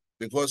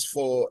 because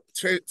for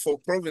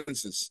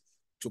provinces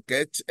to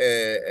get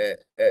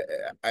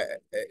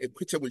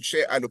equitable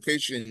share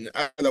allocation, in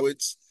other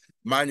words,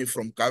 money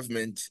from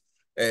government,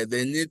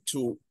 they need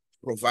to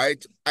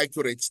provide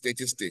accurate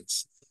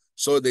statistics.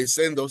 So they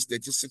send those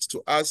statistics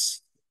to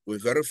us, we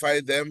verify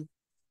them,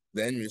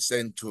 then we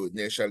send to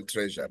National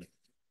Treasury.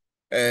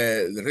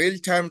 The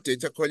real-time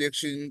data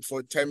collection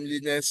for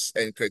timeliness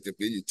and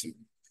credibility.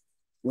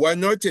 We're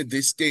not at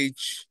this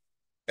stage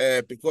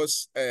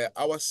because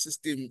our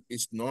system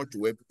is not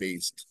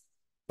web-based,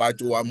 but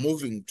we are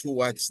moving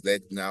towards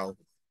that now,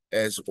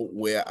 as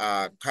we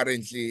are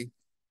currently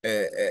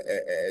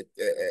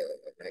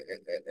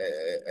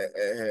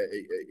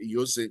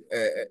using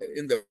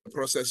in the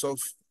process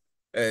of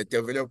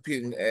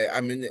developing,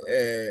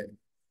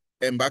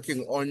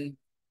 embarking on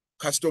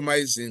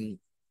customizing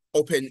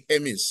open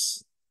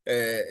EMIS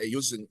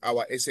using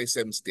our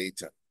SSM's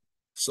data.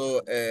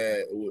 So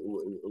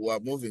we are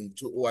moving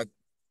toward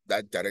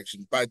that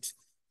direction, but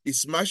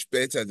it's much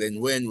better than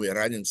when we're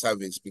running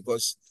surveys,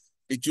 because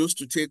it used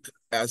to take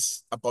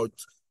us about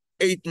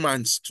 8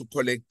 months to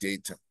collect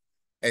data.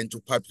 and to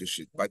publish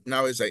it. But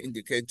now, as I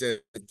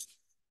indicated,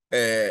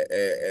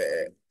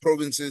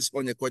 provinces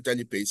on a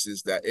quarterly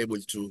basis, they're able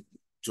to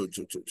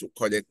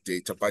collect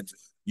data, but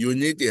you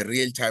need a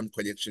real-time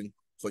collection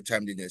for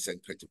timeliness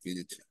and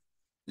credibility.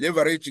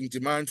 Leveraging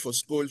demand for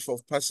schools for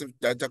passive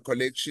data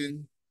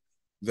collection,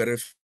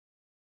 verification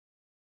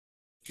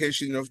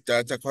of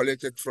data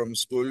collected from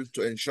school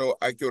to ensure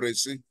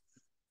accuracy,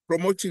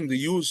 promoting the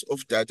use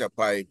of data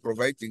by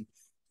providing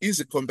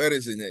easy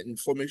comparison and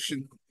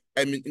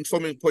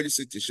informing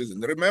policy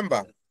decisions.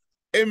 Remember,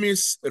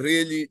 EMIS,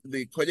 really,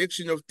 the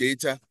collection of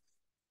data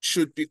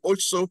should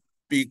also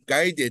be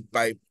guided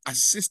by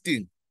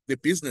assisting the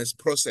business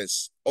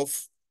process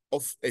of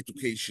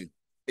education.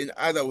 In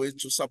other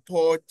words, to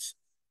support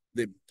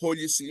the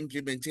policy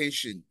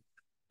implementation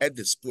at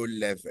the school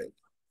level.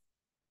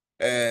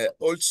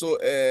 Also,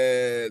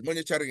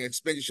 monitoring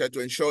expenditure to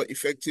ensure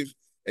effective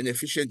and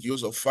efficient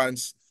use of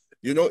funds.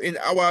 You know, in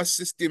our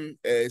system,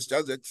 it's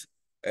just that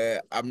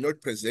I'm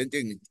not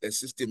presenting a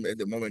system at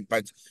the moment,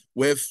 but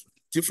we have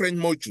different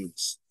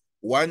modules.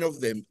 One of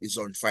them is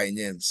on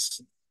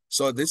finance.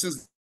 So this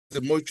is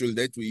the module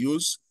that we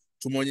use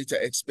to monitor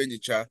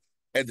expenditure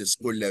at the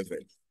school level.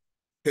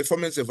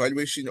 Performance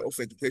evaluation of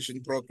education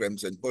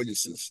programs and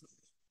policies.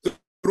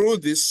 Through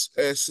this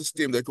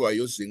system that we are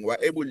using, we're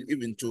able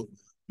even to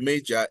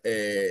measure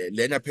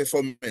learner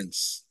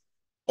performance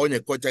on a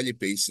quarterly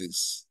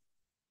basis.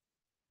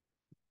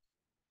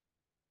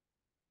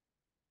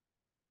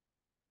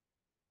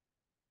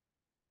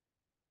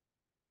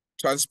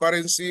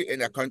 Transparency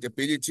and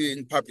accountability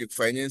in public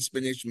finance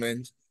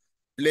management,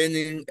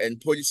 planning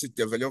and policy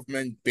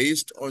development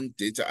based on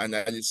data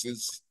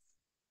analysis,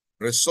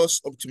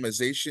 resource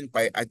optimization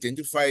by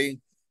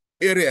identifying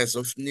areas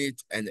of need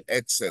and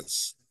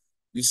access.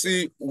 You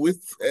see,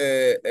 with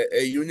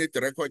a unit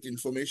record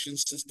information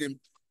system,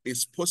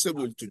 it's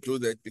possible to do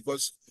that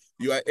because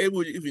you are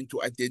able even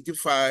to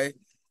identify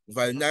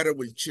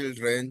vulnerable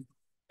children.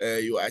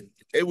 You are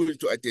able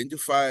to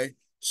identify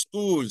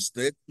schools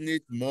that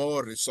need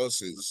more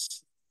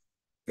resources.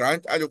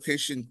 Grant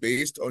allocation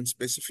based on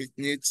specific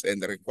needs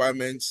and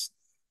requirements,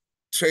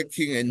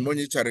 tracking and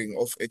monitoring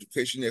of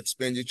education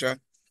expenditure,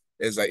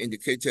 as I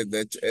indicated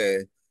that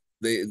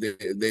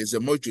there's a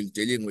module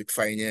dealing with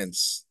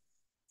finance,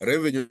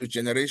 revenue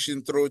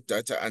generation through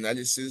data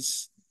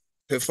analysis,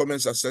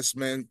 performance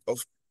assessment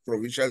of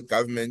provincial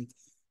government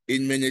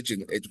in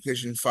managing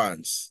education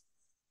funds,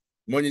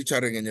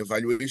 monitoring and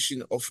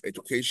evaluation of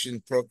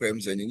education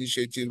programs and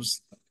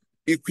initiatives,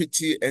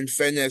 equity and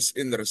fairness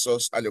in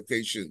resource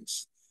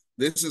allocations.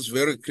 This is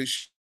very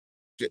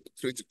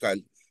critical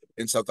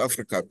in South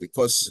Africa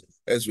because,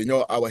 as we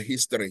know, our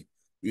history,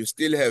 we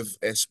still have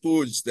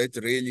schools that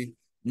really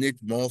need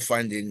more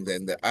funding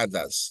than the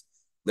others.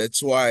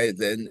 That's why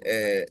then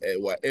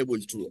we're able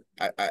to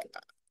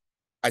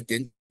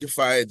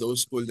identify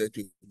those schools that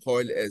we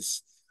call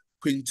as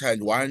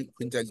quintile 1,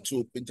 quintile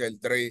 2, quintile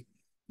 3.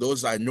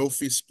 Those are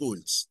no-fee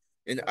schools.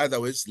 In other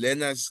words,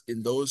 learners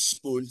in those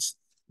schools,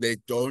 they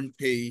don't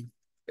pay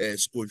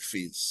school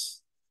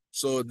fees.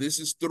 So this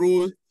is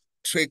through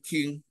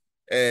tracking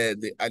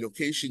the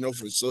allocation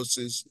of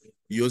resources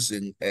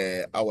using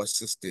our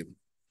system.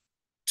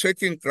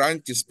 Tracking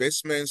grant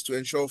disbursements to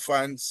ensure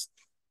funds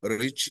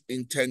reach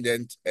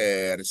intended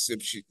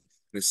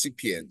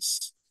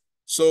recipients.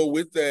 So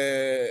with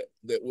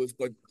we've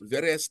got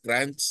various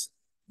grants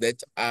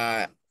that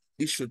are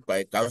issued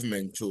by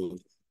government to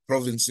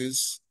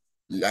provinces.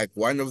 Like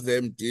one of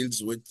them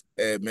deals with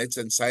maths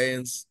and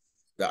science.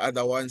 The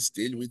other ones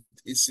deal with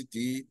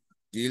ECD,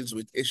 deals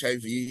with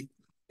HIV,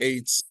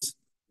 AIDS.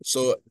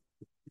 So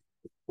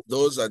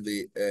those are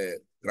the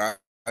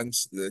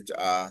grants that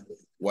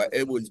were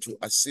able to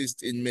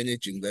assist in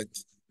managing that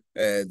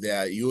they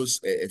are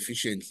used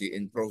efficiently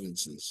in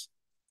provinces.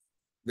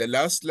 The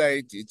last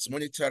slide, it's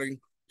monitoring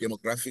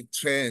demographic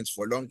trends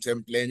for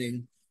long-term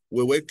planning.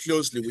 We work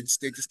closely with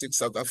Statistics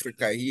South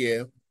Africa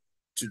here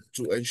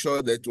to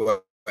ensure that we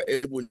are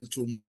able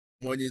to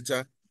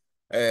monitor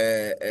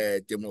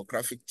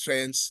demographic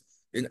trends.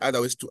 In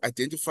other words, to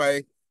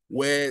identify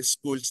where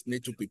schools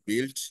need to be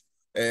built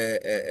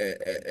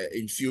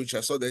in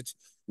future so that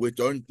we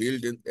don't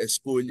build a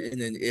school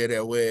in an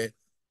area where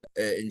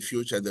in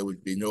future there will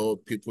be no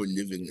people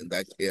living in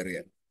that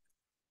area.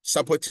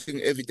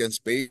 Supporting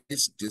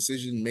evidence-based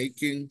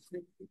decision-making,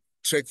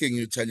 tracking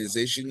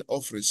utilization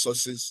of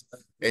resources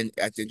and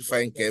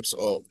identifying gaps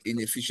or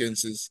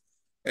inefficiencies,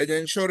 and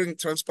ensuring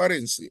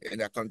transparency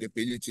and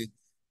accountability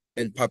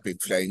in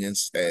public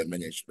finance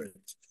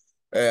management.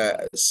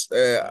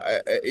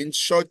 In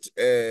short,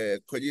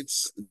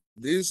 colleagues,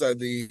 these are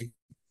the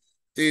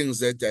things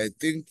that I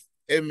think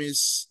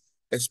EMIS,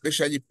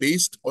 especially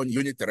based on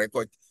unit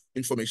record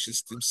information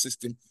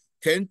system,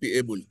 can be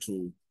able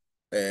to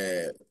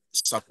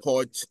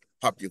support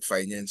public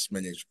finance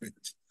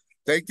management.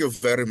 Thank you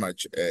very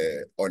much,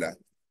 Ola.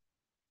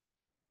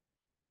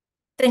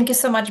 Thank you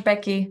so much,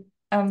 Becky.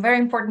 Very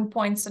important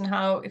points on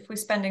how if we're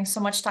spending so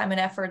much time and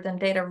effort, then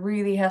data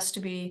really has to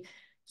be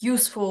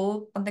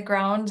useful on the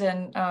ground,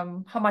 and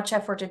how much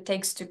effort it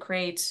takes to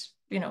create,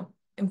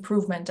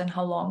 improvement and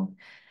how long.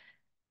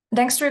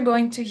 Next, we're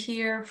going to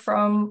hear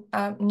from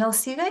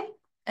Nelsile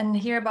and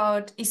hear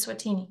about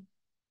Eswatini.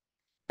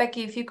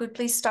 Becky, if you could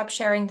please stop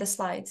sharing the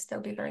slides,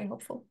 that'll be very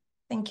helpful.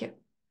 Thank you.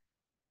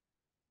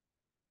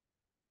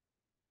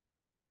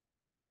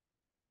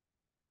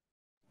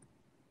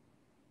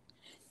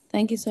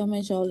 Thank you so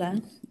much,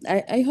 Ola.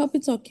 I hope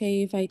it's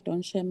okay if I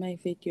don't share my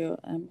video.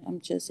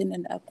 I'm just in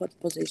an awkward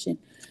position.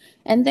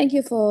 And thank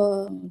you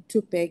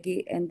to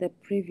Peggy and the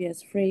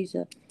previous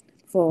Fraser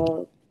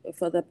for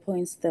the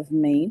points they've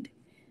made.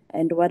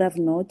 And what I've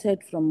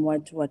noted from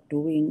what we're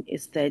doing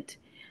is that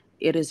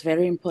it is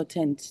very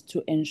important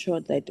to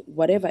ensure that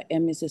whatever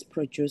EMIS is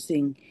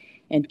producing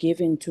and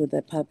giving to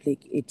the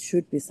public, it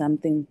should be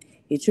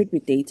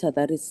data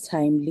that is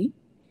timely,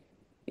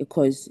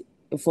 because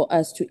for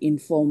us to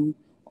inform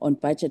on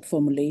budget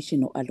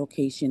formulation or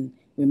allocation,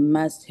 we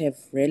must have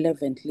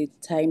relevantly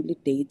timely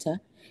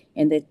data,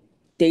 and the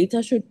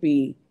data should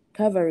be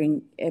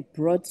covering a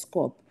broad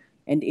scope,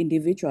 and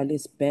individual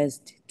is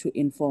best to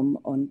inform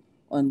on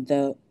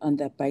the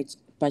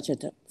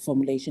budget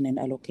formulation and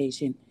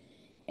allocation.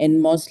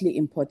 And mostly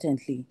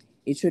importantly,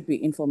 it should be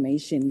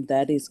information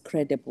that is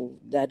credible,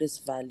 that is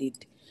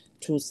valid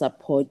to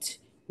support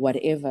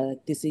whatever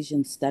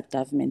decisions that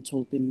government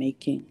will be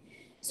making.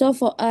 So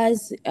for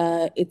us,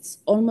 it's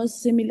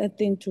almost similar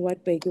thing to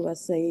what Becky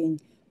was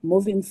saying,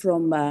 moving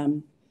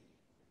from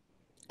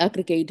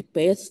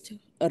aggregate-based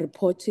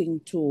reporting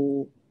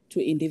to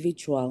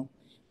individual.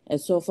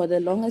 So for the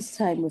longest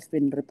time, we've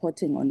been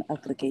reporting on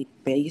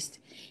aggregate-based,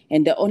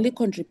 and the only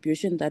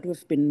contribution that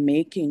we've been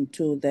making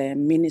to the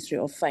Ministry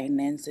of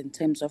Finance in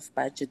terms of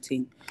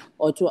budgeting,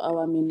 or to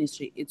our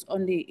ministry, it's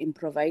only in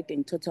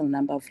providing total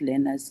number of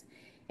learners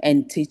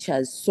and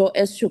teachers so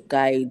as to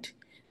guide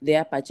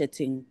their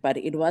budgeting, but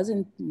it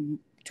wasn't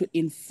to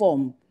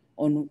inform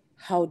on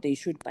how they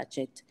should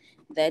budget.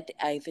 That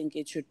I think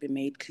it should be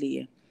made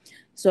clear.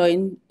 So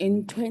in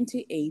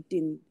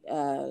 2018,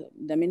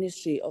 the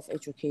Ministry of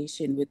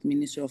Education with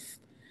Ministry of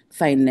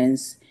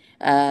Finance,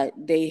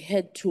 they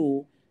had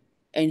to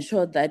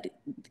ensure that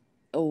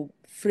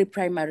free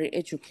primary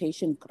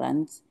education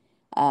grants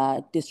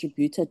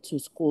distributed to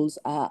schools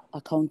are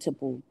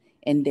accountable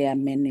and they are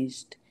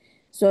managed.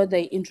 So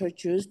they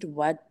introduced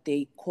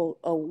they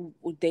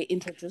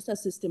introduced a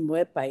system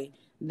whereby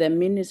the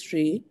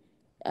ministry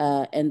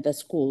and the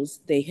schools,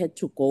 they had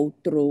to go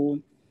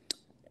through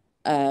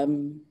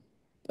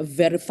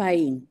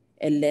verifying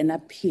a learner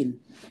PIN.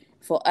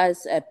 For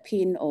us, a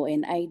PIN or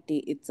an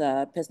ID, it's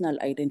a personal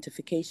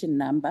identification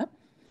number,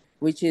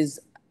 which is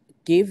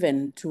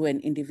given to an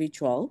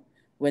individual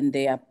when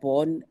they are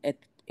born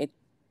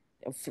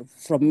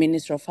from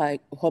Ministry of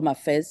Home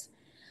Affairs.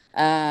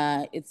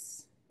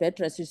 It's birth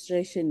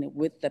registration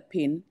with the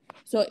PIN.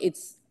 So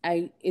it's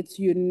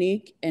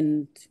unique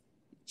and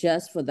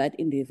just for that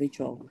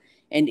individual.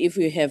 And if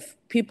you have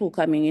people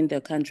coming in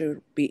the country,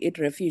 be it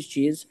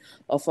refugees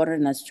or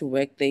foreigners to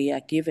work, they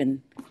are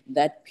given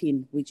that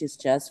PIN, which is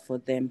just for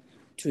them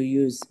to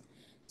use.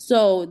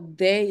 So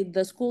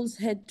the schools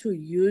had to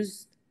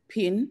use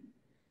PIN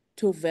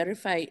to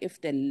verify if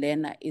the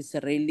learner is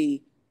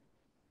really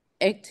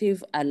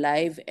active,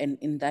 alive, and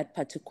in that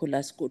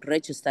particular school,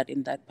 registered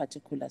in that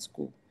particular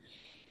school.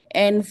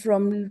 And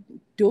from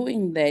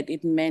doing that,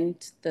 it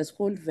meant the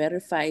school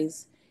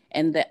verifies,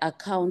 and the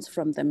accounts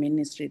from the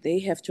ministry, they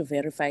have to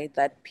verify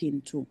that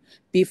PIN too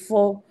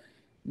before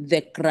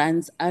the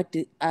grants are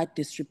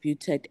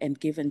distributed and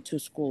given to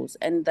schools.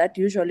 And that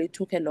usually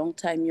took a long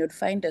time. You'd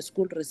find a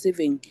school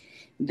receiving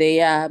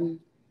their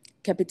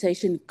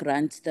capitation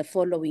grants the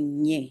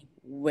following year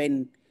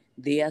when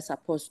they are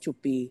supposed to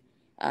be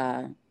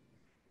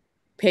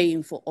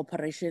paying for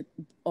operations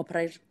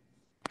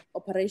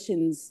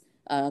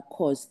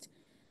cost.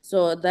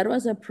 So that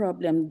was a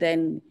problem.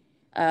 Then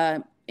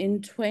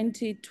in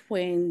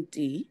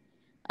 2020,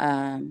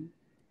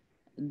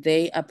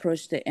 they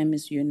approached the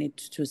EMIS unit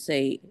to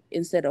say,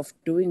 instead of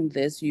doing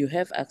this, you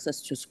have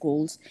access to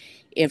schools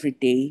every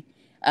day.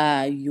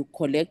 You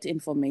collect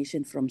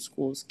information from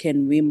schools.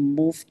 Can we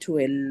move to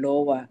a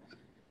lower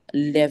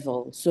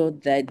level so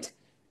that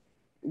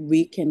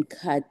we can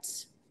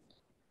cut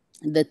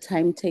the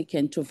time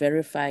taken to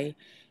verify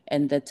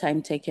and the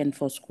time taken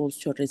for schools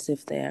to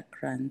receive their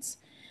grants?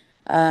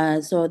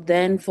 So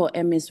then for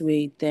EMIS,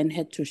 we then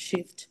had to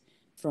shift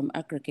from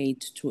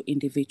aggregate to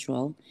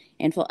individual.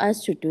 And for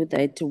us to do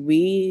that,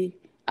 we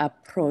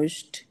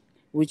approached,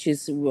 which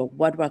is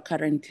what we're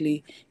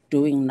currently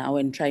doing now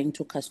and trying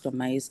to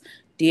customize,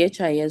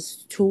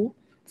 DHIS 2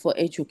 for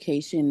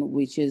education,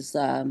 which is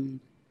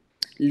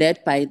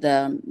led by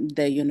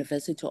the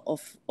University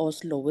of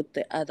Oslo with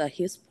the other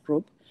HISP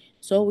group.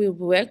 So we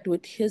worked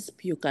with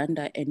HISP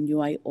Uganda and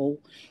UIO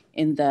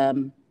in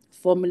the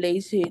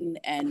formulation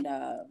and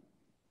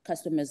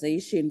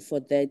customization for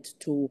that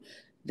to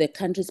the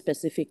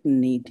country-specific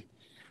need.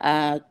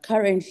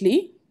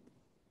 Currently,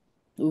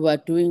 we are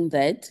doing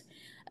that,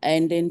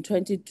 and in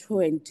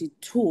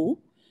 2022,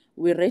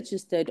 we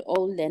registered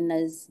all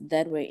learners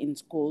that were in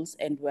schools,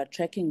 and we're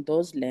tracking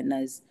those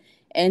learners.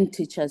 and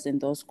teachers in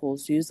those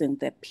schools using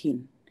the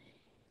PIN.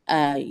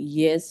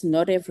 Yes,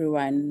 not every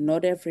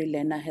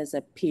learner has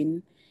a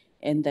PIN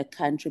in the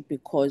country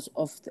because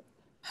of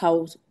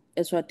how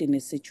Eswatini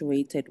is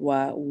situated.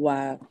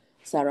 We're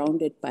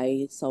surrounded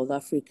by South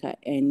Africa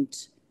and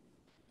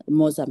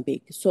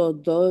Mozambique. So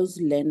those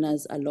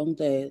learners along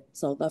the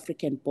South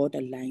African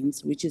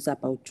borderlines, which is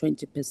about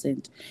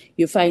 20%,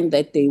 you find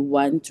that they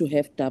want to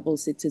have double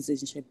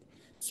citizenship,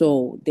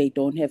 so they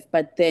don't have.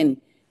 But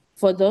then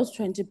for those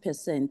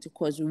 20%,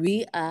 because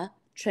we are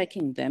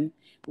tracking them,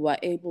 we're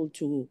able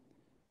to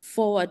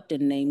forward the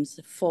names,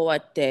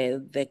 forward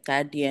the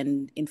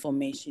guardian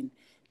information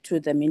to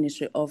the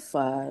Ministry of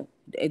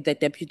the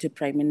Deputy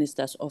Prime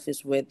Minister's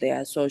office, where there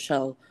are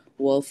social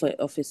welfare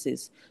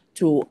offices,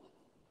 to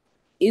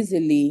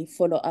easily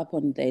follow up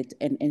on that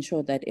and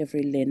ensure that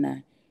every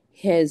learner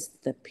has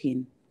the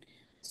PIN.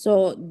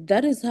 So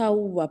that is how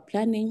we're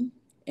planning,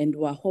 and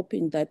we're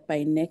hoping that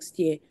by next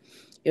year,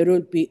 we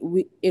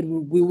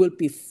will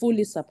be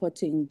fully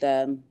supporting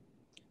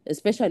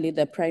especially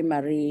the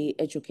primary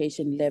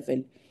education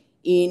level,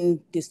 in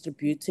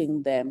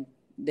distributing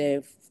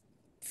the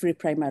free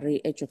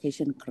primary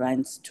education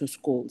grants to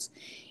schools.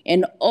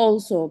 And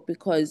also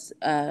because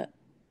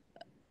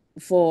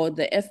for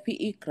the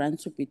FPE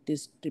grants to be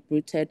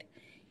distributed,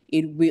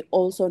 we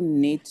also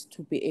need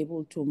to be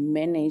able to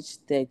manage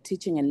the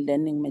teaching and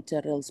learning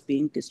materials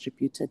being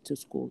distributed to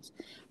schools.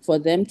 For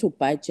them to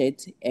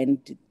budget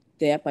and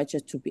their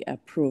budget to be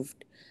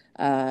approved,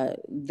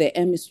 the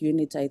EMIS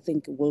unit, I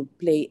think, will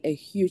play a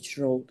huge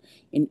role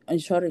in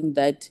ensuring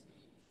that,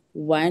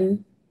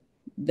 one,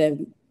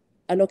 the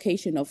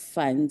allocation of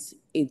funds,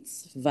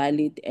 it's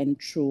valid and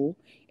true,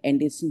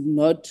 and it's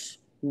not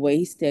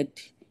wasted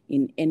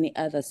in any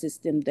other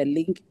system. The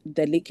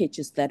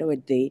leakages that were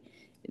there,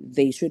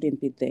 they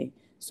shouldn't be there.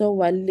 So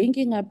we're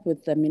linking up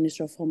with the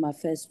Ministry of Home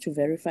Affairs to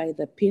verify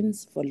the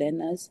PINs for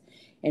learners,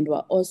 and we're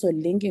also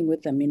linking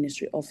with the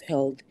Ministry of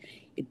Health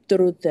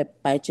through the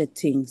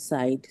budgeting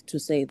side to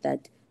say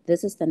that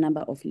this is the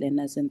number of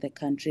learners in the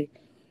country,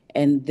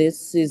 and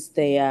this is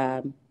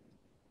their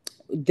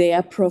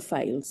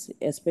profiles.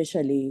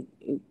 Especially,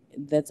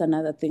 that's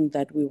another thing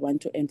that we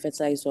want to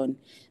emphasize on,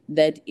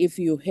 that if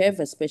you have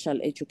a special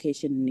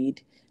education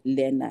need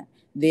learner,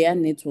 their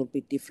needs will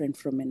be different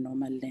from a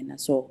normal learner.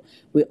 So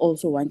we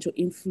also want to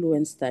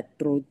influence that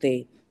through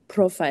the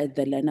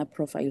learner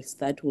profiles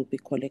that we'll be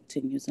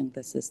collecting using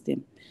the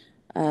system.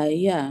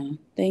 Yeah,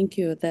 thank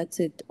you.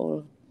 That's it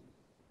all.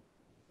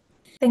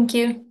 Thank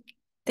you.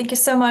 Thank you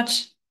so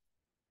much.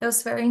 That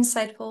was very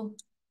insightful.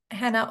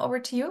 Hannah, over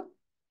to you.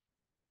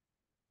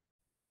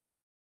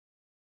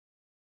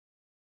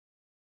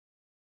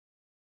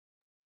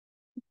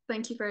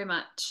 Thank you very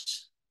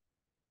much.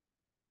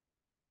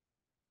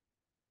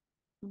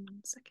 1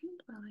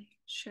 second while I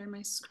share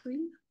my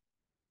screen.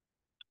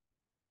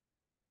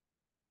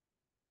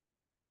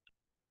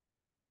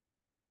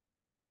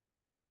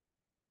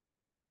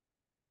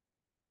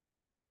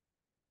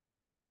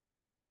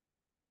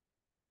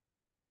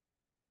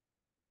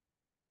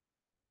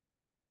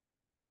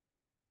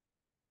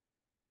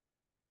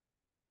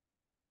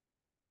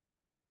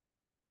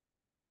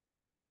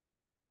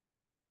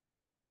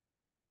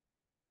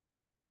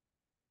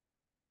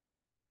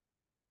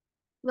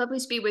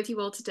 Lovely to be with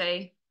you all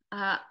today.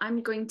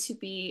 I'm going to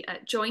be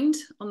joined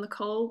on the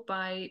call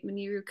by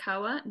Muniru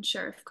Kawa and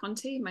Sheriff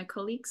Conte, my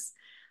colleagues,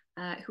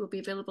 who will be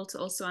available to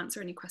also answer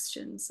any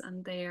questions.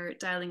 And they are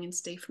dialing in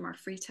today from our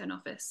Freetown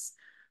office,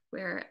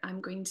 where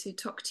I'm going to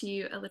talk to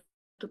you a little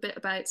bit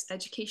about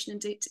education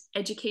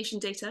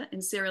data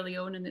in Sierra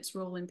Leone and its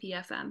role in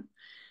PFM.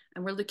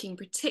 And we're looking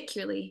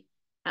particularly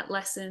at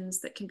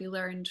lessons that can be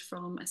learned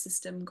from a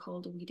system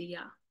called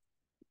WIDIA.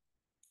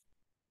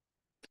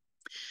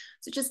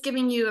 So just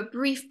giving you a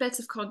brief bit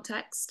of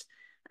context,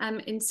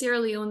 in Sierra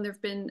Leone, there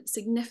have been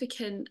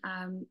significant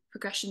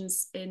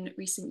progressions in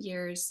recent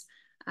years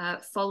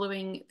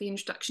following the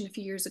introduction a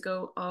few years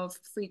ago of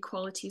free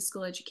quality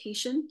school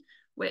education,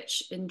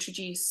 which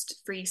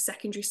introduced free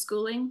secondary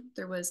schooling.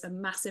 There was a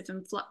massive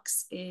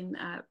influx in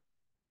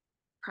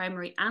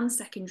primary and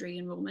secondary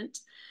enrollment.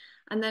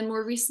 And then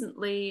more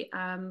recently,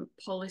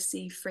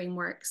 policy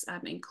frameworks,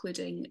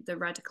 including the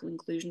radical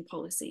inclusion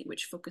policy,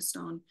 which focused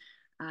on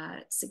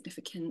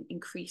significant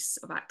increase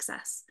of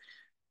access.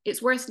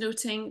 It's worth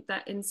noting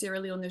that in Sierra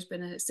Leone, there's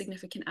been a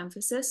significant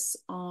emphasis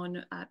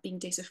on being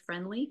data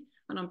friendly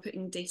and on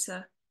putting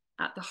data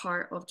at the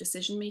heart of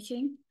decision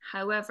making.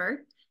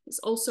 However, it's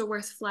also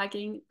worth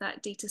flagging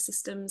that data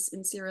systems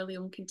in Sierra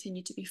Leone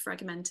continue to be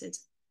fragmented.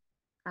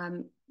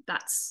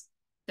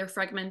 They're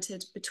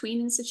fragmented between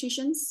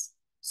institutions.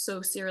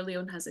 So Sierra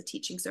Leone has a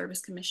Teaching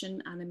Service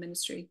Commission and a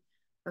Ministry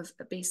of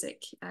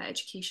Basic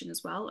Education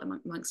as well,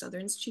 amongst other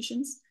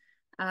institutions.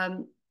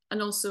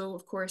 And also,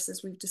 of course,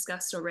 as we've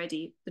discussed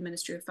already, the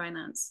Ministry of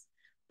Finance.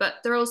 But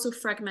they're also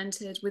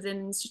fragmented within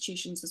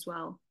institutions as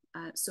well.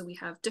 So we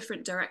have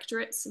different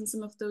directorates in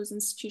some of those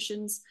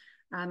institutions,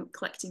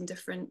 collecting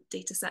different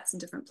data sets in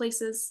different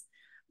places.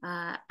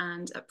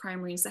 and at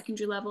primary and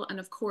secondary level, and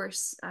of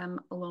course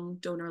along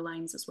donor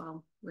lines as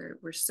well, where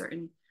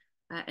certain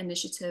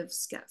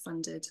initiatives get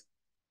funded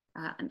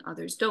and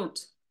others don't.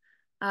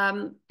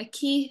 A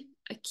key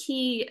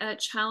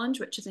challenge,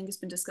 which I think has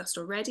been discussed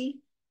already,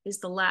 is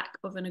the lack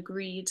of an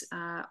agreed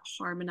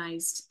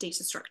harmonized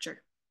data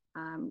structure,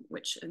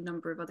 which a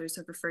number of others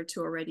have referred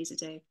to already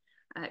today.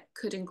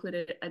 Could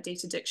include a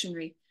data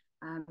dictionary.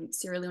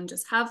 Sierra Leone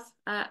does have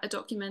a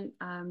document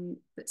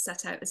that's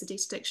set out as a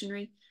data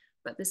dictionary,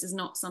 but this is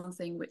not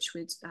something which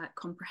would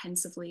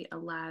comprehensively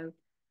allow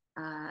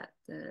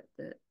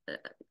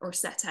or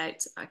set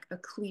out a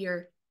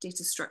clear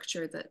data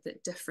structure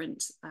that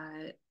different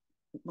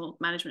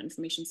management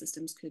information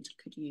systems could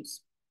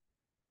use.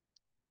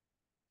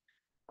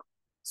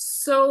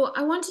 So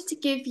I wanted to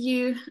give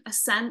you a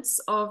sense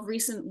of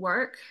recent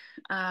work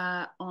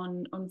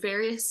on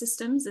various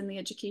systems in the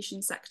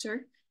education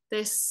sector.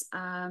 This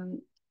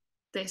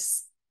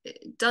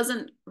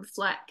doesn't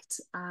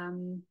reflect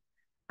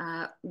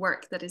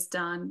work that is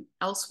done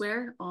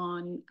elsewhere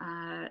on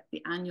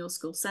the annual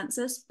school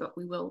census, but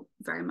we will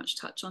very much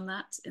touch on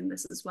that in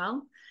this as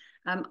well.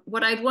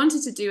 What I'd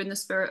wanted to do in the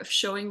spirit of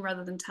showing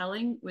rather than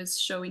telling was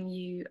showing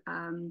you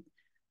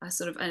a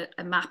sort of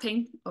a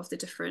mapping of the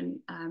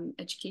different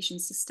education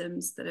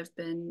systems that have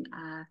been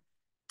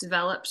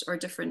developed, or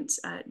different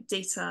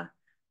data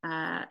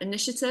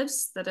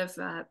initiatives that have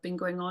been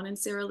going on in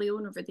Sierra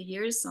Leone over the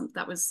years.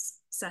 That was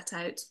set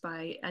out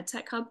by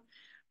EdTech Hub,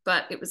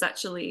 but it was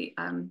actually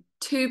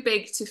too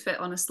big to fit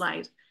on a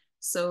slide.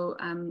 So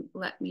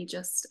let me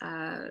just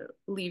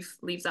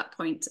leave that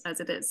point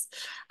as it is.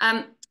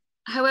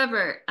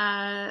 However,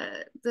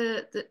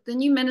 the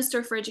new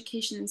Minister for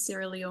Education in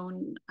Sierra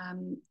Leone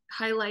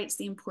highlights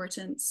the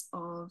importance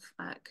of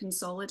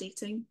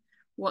consolidating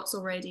what's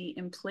already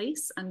in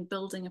place and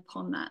building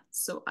upon that.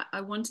 So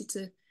I wanted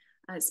to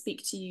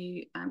speak to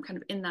you kind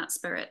of in that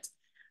spirit.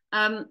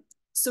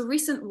 So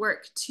recent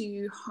work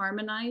to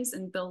harmonize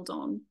and build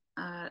on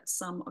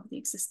some of the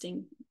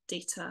existing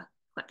data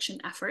collection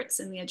efforts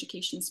in the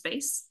education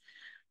space.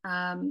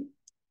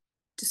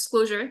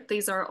 Disclosure,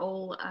 these are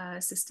all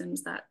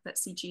systems that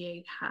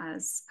CGA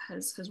has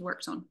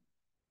worked on.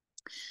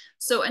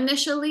 So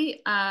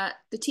initially,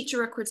 the teacher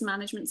records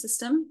management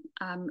system,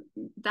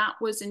 that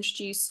was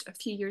introduced a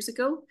few years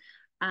ago,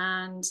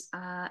 and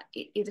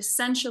it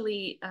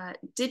essentially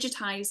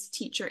digitized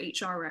teacher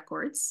HR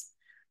records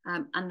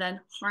and then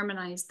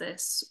harmonized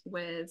this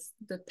with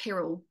the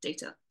payroll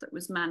data that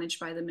was managed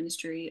by the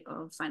Ministry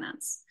of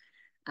Finance.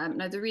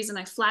 Now, the reason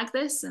I flag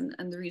this and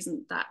the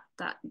reason that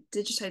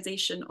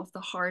digitization of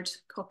the hard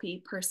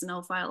copy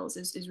personnel files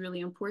is really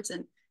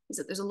important is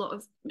that there's a lot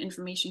of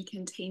information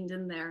contained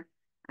in there,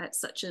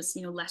 such as,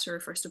 you know, letter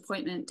of first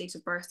appointment, date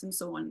of birth, and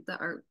so on, that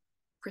are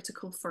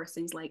critical for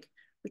things like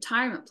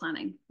retirement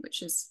planning,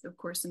 which is, of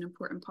course, an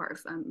important part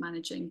of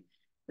managing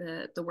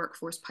the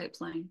workforce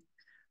pipeline.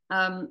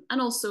 And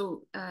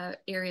also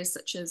areas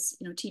such as,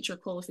 you know, teacher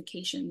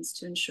qualifications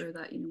to ensure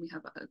that, you know, we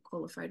have a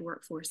qualified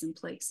workforce in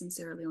place in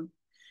Sierra Leone.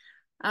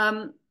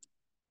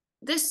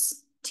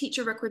 This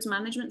teacher records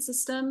management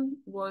system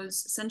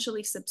was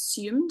essentially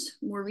subsumed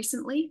more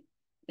recently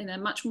in a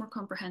much more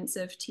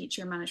comprehensive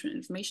teacher management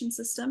information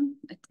system,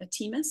 a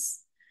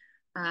TEMIS,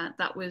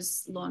 that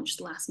was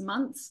launched last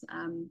month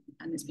and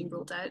is being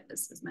rolled out,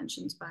 as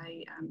mentioned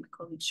by my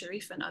colleague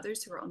Sharif and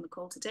others who are on the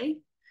call today.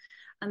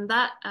 And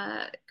that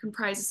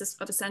comprises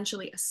of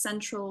essentially a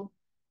central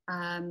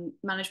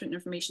management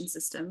information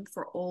system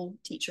for all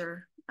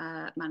teacher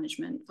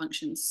management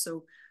functions.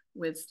 So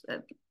with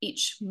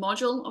each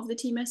module of the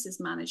TEMIS is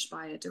managed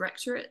by a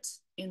directorate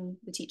in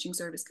the Teaching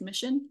Service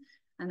Commission,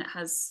 and it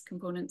has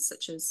components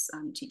such as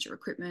teacher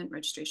recruitment,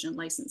 registration and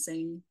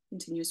licensing,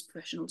 continuous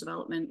professional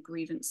development,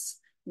 grievance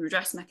and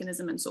redress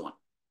mechanism, and so on.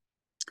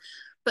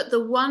 But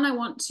the one I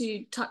want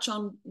to touch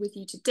on with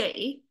you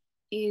today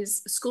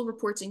is a school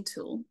reporting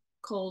tool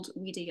called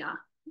WIDIA.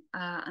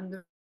 And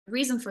the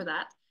reason for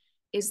that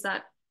is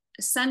that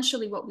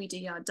essentially what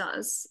WIDIA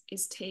does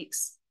is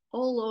takes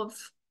all of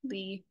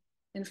the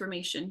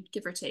information,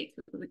 give or take,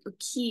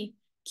 key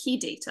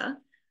data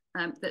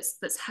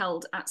that's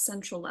held at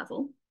central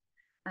level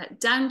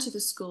down to the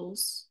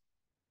schools,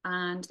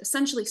 and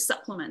essentially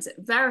supplements it,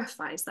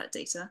 verifies that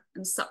data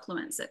and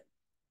supplements it.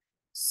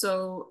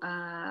 So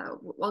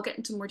I'll get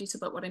into more detail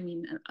about what I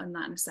mean on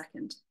that in a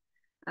second.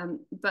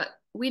 But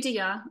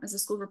WIDIA, as a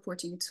school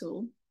reporting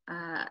tool,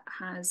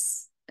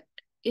 has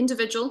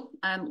individual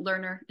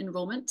learner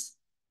enrollment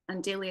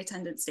and daily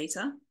attendance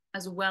data,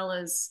 as well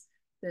as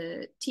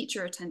the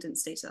teacher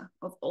attendance data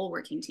of all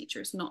working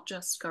teachers, not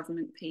just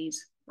government paid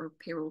or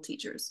payroll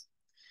teachers.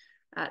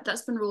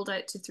 That's been rolled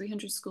out to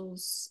 300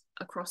 schools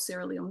across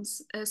Sierra Leone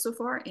so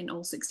far in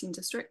all 16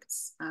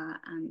 districts,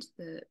 and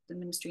the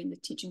Ministry and the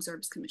Teaching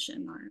Service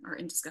Commission are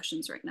in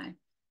discussions right now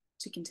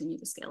to continue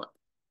the scale up.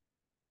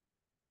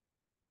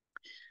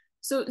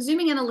 So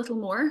zooming in a little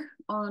more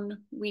on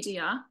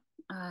WIDIA,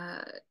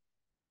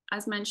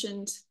 as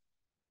mentioned,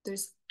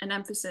 there's an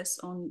emphasis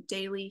on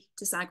daily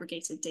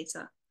disaggregated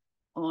data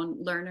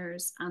on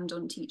learners and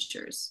on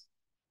teachers.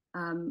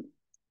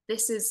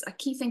 This is a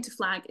key thing to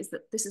flag, is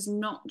that this is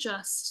not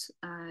just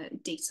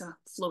data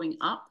flowing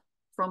up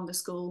from the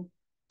school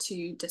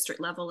to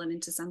district level and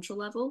into central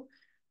level,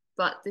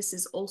 but this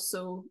is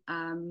also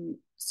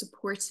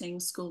supporting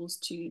schools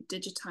to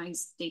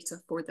digitize data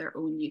for their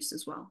own use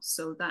as well.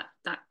 So that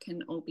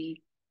can all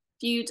be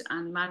viewed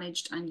and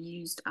managed and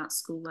used at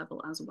school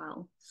level as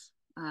well.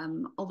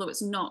 Although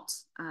it's not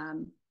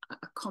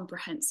a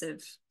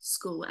comprehensive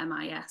school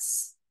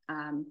MIS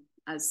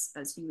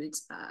as you would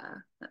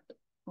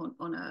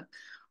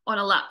on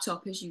a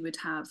laptop as you would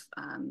have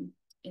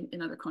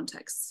in other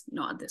contexts,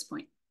 not at this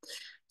point.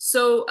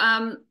 So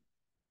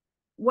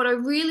what I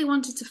really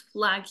wanted to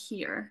flag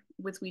here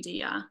with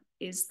WEDIA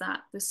is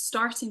that the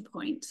starting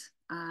point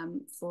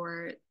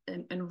for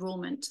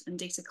enrollment and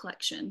data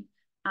collection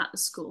at the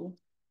school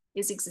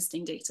is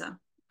existing data.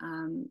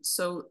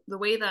 So the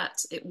way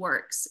that it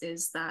works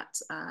is that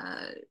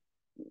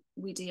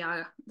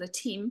WEDIA, the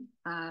team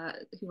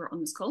who are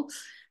on this call,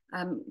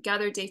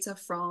 gather data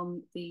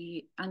from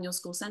the annual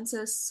school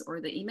census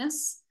or the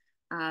EMIS.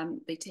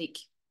 They take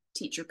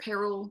teacher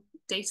payroll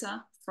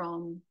data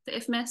from the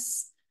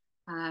EMIS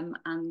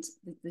and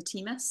the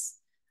TMIS,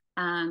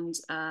 and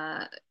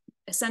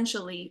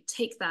essentially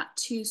take that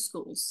to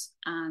schools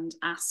and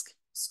ask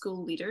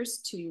school leaders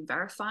to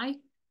verify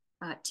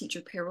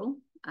teacher payroll,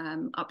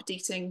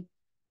 updating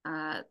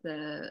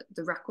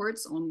the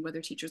records on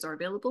whether teachers are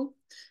available,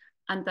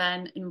 and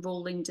then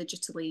enrolling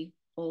digitally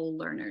all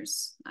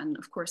learners. And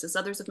of course, as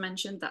others have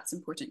mentioned, that's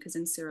important because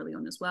in Sierra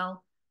Leone as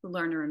well, the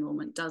learner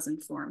enrollment does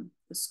inform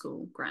the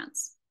school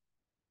grants.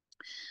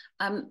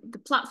 The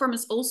platform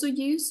is also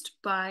used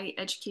by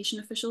education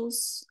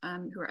officials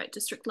who are at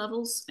district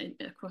levels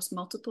across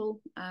multiple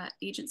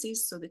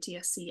agencies. So the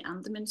TSC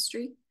and the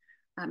ministry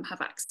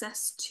have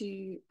access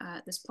to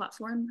this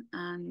platform,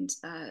 and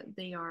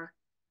they are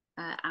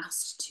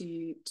asked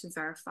to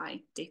verify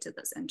data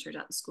that's entered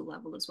at the school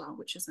level as well,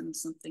 which is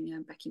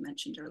something Becky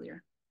mentioned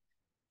earlier.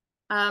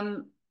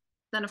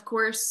 Then of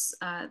course,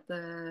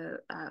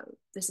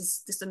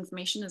 this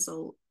information is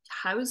all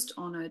housed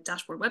on a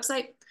dashboard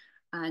website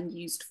and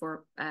used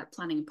for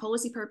planning and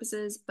policy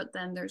purposes, but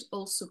then there's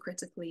also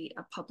critically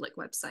a public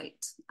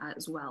website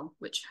as well,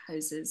 which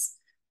houses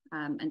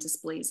and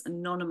displays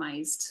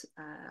anonymized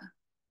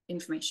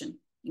information,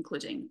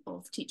 including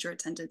of teacher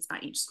attendance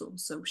at each school.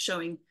 So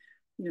showing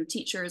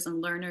teachers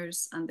and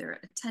learners and their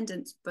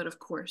attendance, but of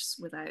course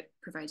without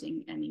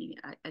providing any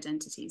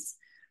identities.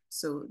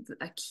 So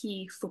a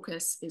key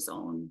focus is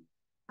on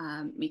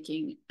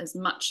making as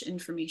much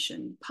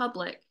information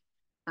public,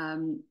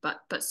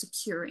 but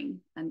securing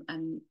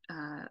and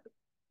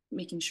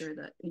making sure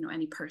that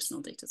any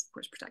personal data is of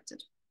course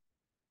protected.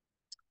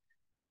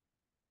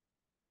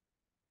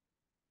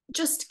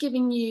 Just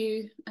giving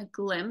you a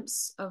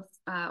glimpse of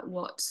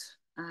what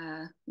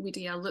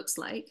WEDIA looks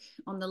like.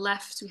 On the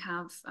left, we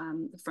have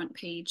the front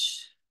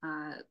page,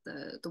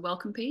 the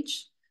welcome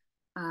page,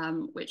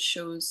 which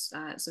shows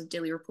sort of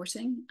daily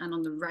reporting, and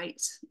on the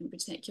right, in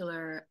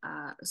particular,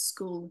 a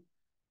school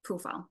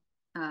profile.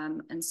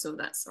 And so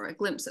that's, or a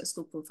glimpse at a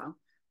school profile,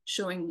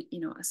 showing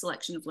a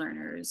selection of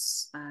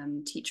learners,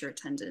 teacher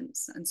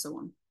attendance, and so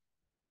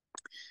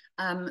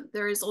on.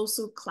 There is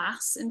also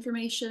class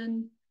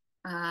information,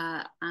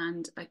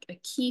 and a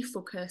key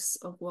focus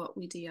of what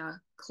WEDIA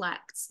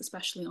collects,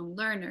 especially on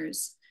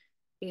learners,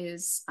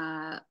 is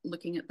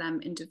looking at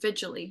them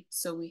individually.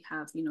 So we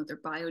have their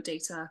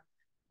biodata,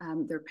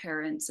 their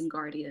parents and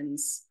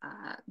guardians,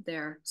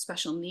 their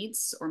special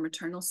needs or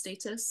maternal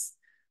status,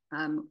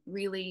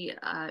 really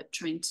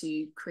trying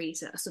to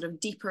create a sort of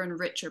deeper and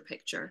richer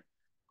picture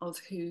of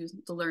who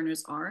the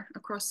learners are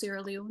across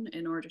Sierra Leone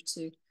in order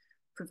to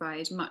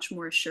provide much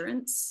more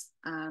assurance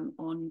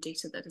on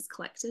data that is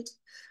collected,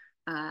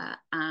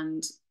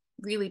 and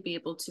really be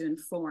able to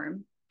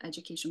inform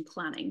education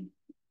planning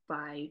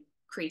by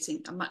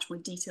creating a much more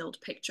detailed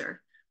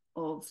picture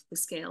of the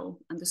scale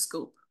and the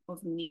scope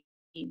of need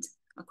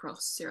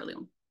across Sierra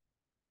Leone.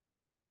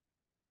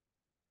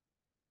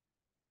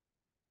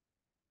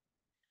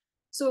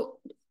 So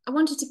I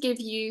wanted to give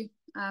you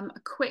a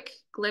quick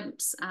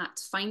glimpse at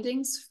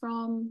findings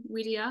from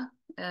WEDIA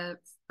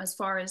as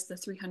far as the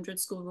 300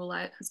 school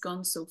rollout has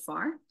gone so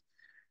far.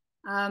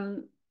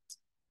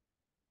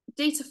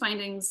 Data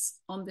findings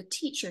on the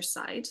teacher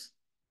side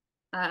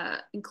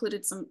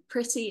included some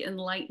pretty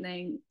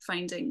enlightening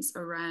findings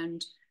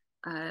around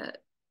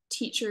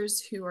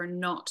teachers who are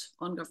not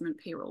on government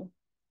payroll.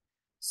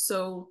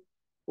 So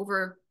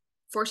over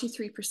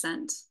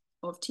 43%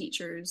 of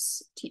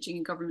teachers teaching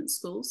in government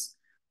schools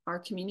are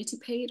community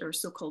paid or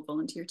so-called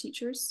volunteer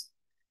teachers.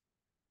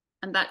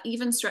 And that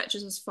even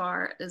stretches as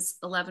far as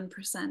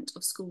 11%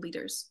 of school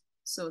leaders.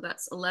 So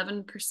that's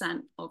 11%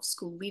 of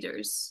school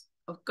leaders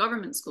of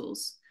government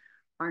schools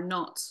are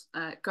not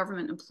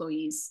government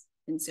employees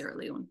in Sierra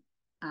Leone,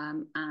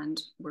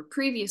 and were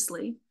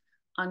previously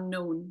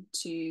unknown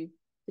to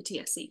the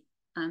TSC.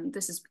 And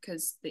this is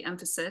because the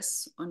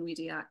emphasis on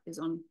WEDIA is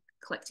on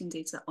collecting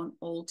data on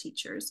all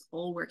teachers,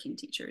 all working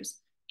teachers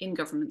in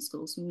government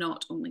schools,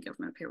 not only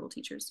government payroll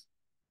teachers.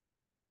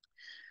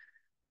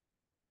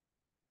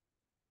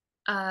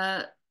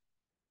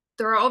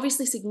 there are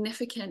obviously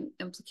significant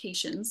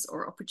implications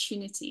or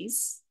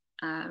opportunities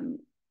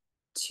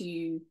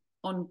to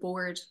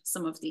onboard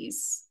some of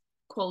these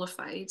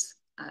qualified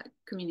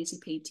community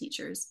paid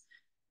teachers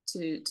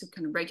to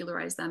kind of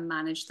regularize them,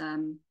 manage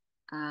them,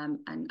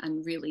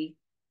 and really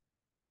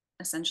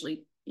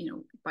essentially,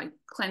 by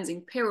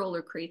cleansing payroll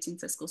or creating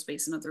fiscal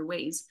space in other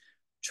ways,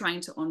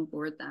 trying to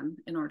onboard them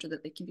in order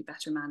that they can be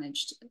better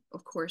managed.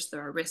 Of course,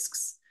 there are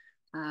risks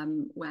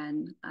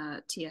when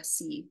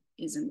TSC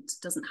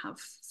doesn't have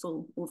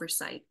full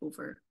oversight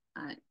over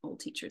all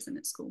teachers in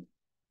its school.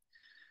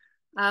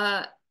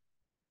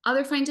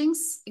 Other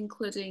findings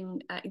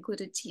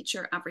included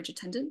teacher average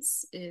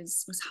attendance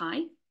was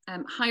high,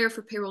 higher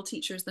for payroll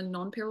teachers than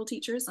non-payroll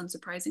teachers,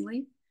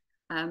 unsurprisingly,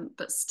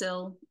 but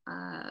still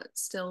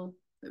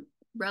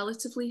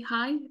relatively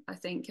high, I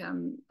think,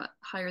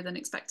 higher than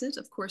expected.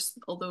 Of course,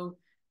 although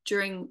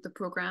during the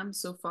program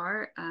so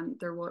far,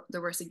 there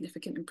were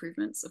significant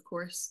improvements, of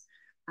course,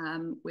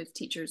 with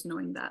teachers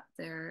knowing that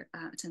their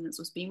attendance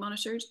was being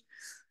monitored.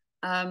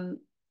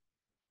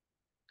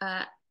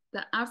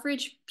 The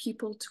average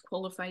pupil to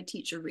qualified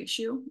teacher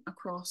ratio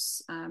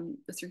across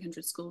the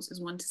 300 schools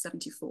is 1 to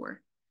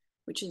 74,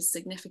 which is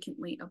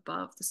significantly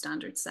above the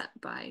standard set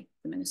by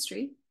the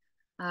ministry.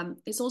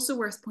 It's also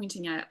worth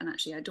pointing out, and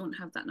actually I don't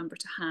have that number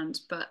to hand,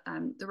 but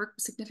there were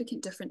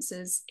significant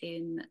differences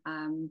in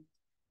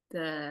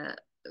the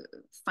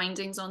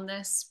findings on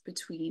this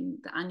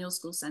between the annual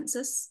school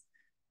census,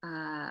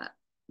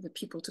 the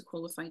pupil to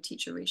qualified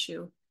teacher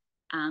ratio,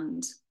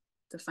 and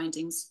the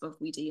findings of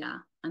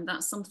WEDIA. And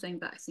that's something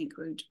that I think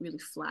would really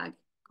flag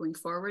going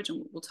forward,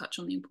 and we'll touch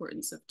on the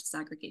importance of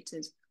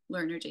disaggregated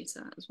learner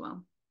data as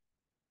well.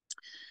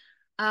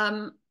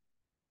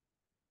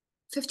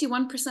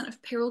 51%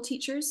 of payroll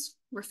teachers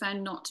were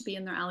found not to be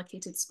in their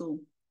allocated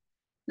school.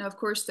 Now, of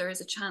course, there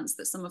is a chance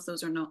that some of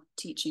those are not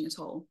teaching at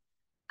all.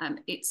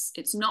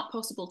 It's not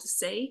possible to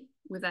say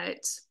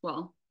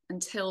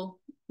until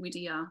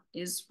WEDIA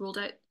is rolled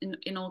out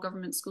in all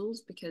government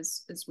schools,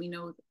 because as we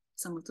know,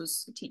 some of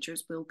those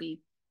teachers will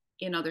be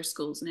in other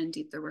schools, and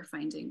indeed there were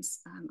findings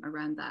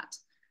around that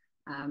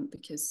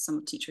because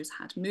some teachers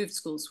had moved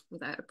schools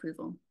without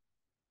approval.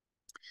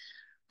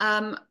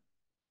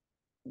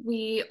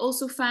 We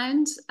also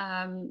found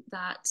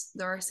that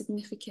there are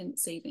significant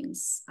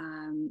savings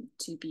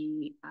to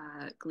be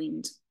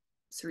gleaned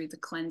through the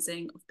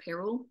cleansing of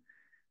payroll.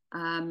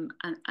 And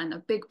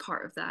a big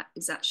part of that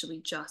is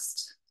actually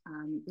just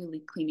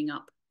really cleaning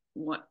up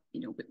what,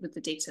 with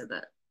the data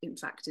that in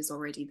fact is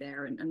already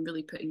there, and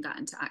really putting that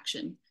into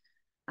action.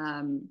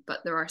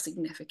 But there are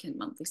significant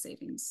monthly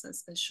savings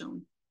as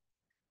shown.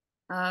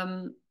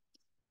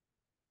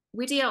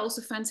 WEDIA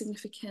also found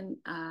significant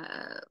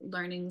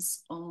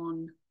learnings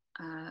on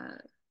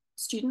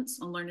students,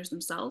 on learners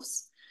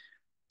themselves.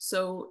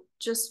 So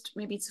just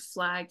maybe to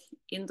flag,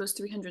 in those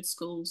 300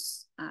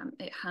 schools,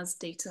 it has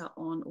data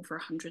on over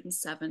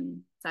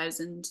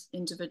 107,000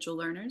 individual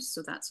learners.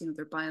 So that's,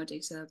 their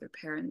biodata, their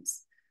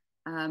parents.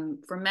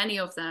 For many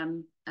of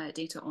them,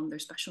 data on their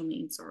special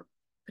needs or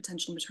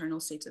potential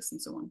maternal status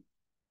and so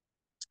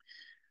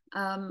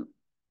on.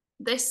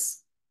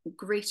 This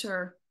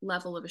greater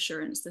level of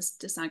assurance, this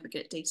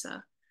disaggregate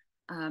data,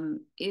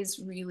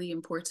 is really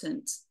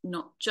important,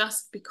 not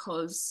just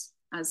because,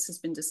 as has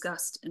been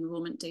discussed,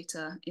 enrollment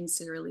data in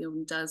Sierra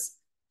Leone does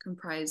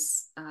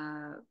comprise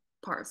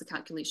part of the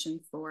calculation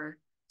for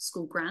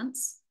school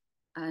grants.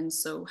 And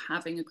so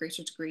having a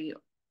greater degree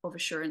of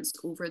assurance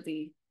over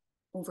the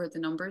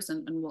numbers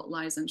and what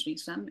lies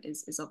underneath them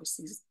is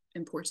obviously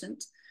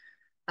important.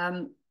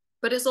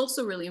 But it's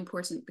also really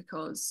important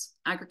because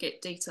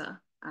aggregate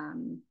data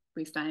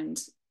we found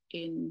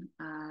in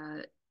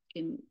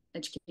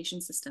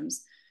education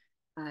systems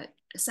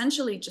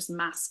essentially just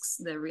masks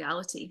the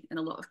reality in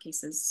a lot of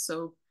cases.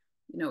 So,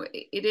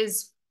 it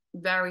is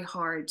very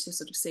hard to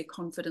sort of say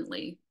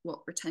confidently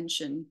what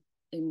retention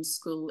in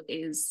school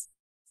is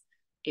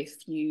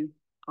if you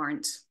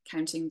aren't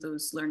counting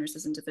those learners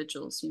as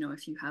individuals.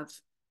 If you have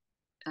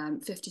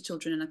 50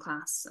 children in a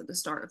class at the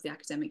start of the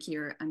academic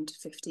year and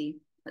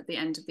 50 at the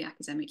end of the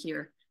academic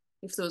year,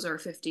 if those are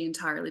 50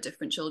 entirely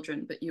different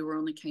children, but you were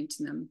only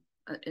counting them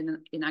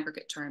in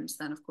aggregate terms,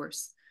 then of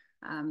course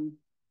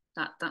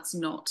that's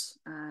not,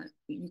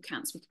 you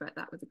can't speak about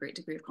that with a great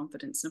degree of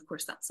confidence. And of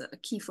course that's a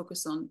key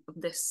focus of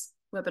this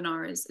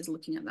webinar is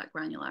looking at that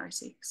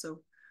granularity.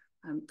 So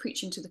I'm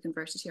preaching to the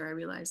converted here, I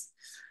realize.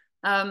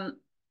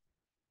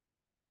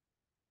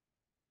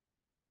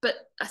 But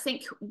I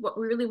think what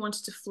we really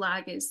wanted to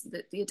flag is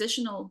that the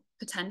additional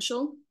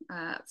potential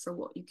for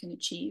what you can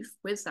achieve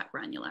with that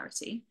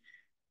granularity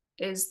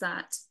is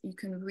that you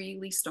can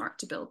really start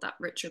to build that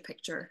richer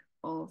picture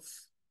of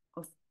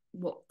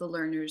what the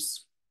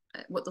learners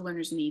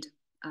need,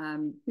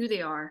 who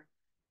they are,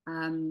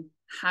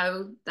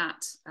 how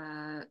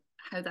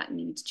that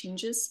need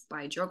changes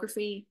by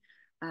geography,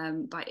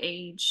 by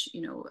age,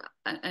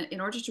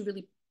 in order to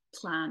really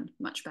plan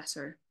much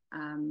better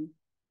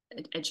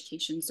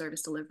education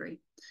service delivery.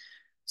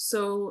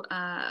 So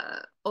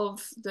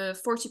of the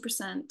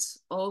 40%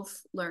 of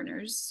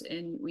learners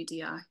in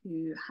Wedia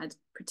who had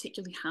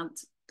particularly had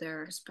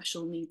their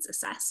special needs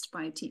assessed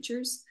by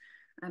teachers,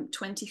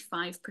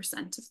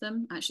 25% of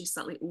them, actually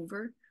slightly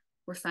over,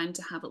 were found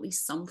to have at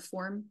least some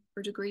form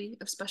or degree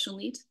of special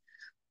need.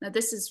 Now,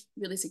 this is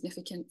really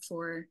significant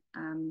for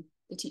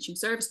the Teaching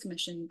Service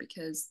Commission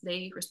because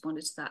they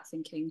responded to that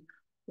thinking,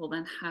 well,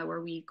 then how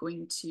are we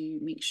going to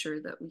make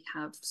sure that we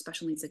have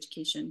special needs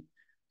education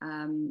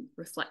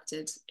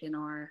reflected in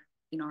our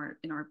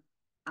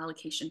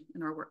allocation,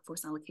 in our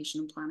workforce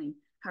allocation and planning?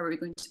 How are we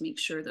going to make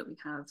sure that we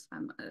have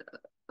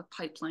a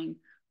pipeline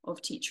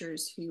of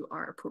teachers who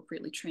are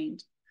appropriately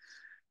trained?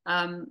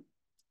 On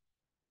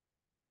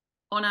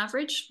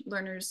average,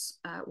 learners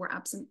were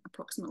absent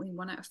approximately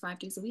 1 out of 5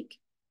 days a week.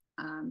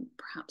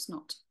 Perhaps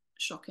not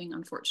shocking,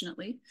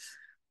 unfortunately,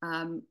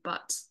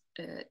 but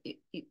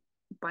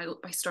by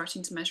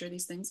starting to measure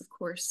these things, of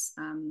course,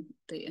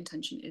 the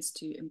intention is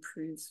to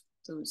improve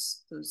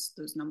those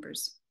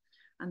numbers.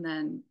 And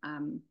then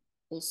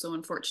also,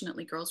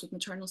 unfortunately, girls with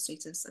maternal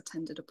status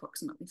attended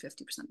approximately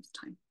 50% of the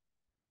time.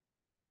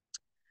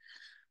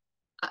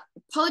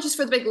 Apologies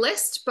for the big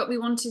list, but we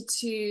wanted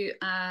to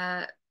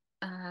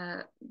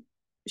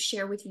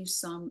share with you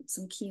some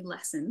key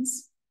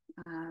lessons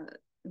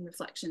and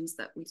reflections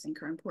that we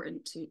think are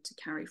important to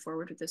carry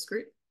forward with this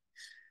group.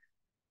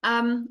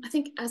 I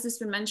think, as has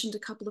been mentioned a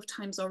couple of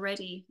times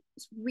already,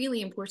 it's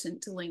really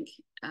important to link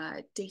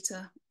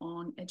data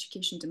on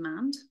education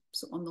demand,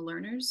 so on the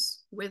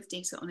learners, with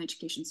data on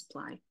education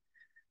supply.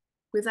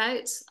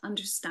 Without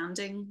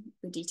understanding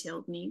the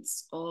detailed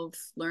needs of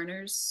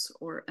learners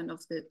and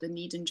of the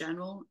need in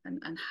general,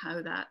 and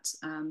how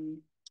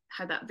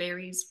that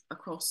varies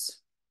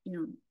across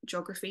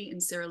geography in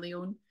Sierra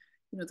Leone,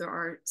 there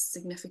are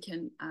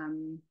significant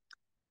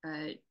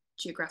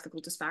geographical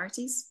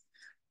disparities.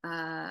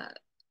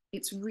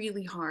 It's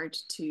really hard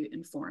to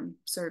inform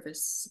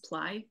service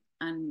supply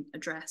and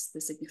address the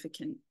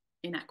significant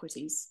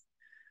inequities.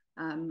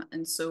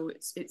 And so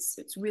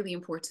it's really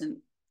important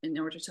in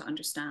order to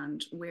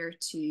understand where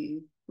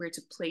to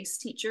place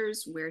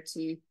teachers, where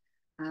to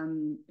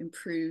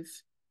improve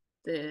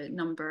the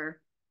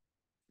number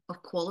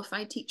of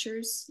qualified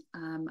teachers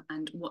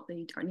and what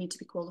they need to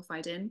be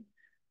qualified in,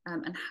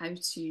 and how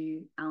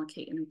to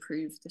allocate and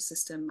improve the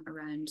system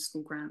around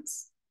school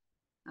grants.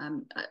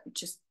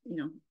 Just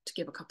to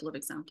give a couple of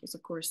examples,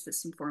 of course,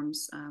 this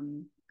informs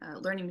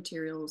learning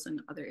materials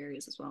and other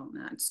areas as well,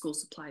 and school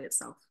supply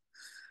itself.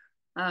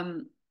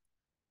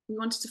 We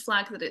wanted to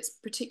flag that it's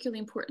particularly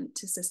important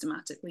to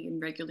systematically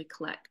and regularly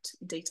collect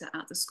data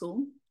at the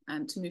school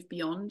to move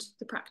beyond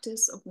the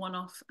practice of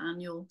one-off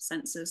annual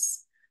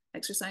census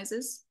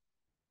exercises.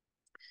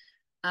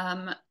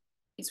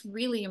 It's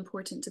really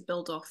important to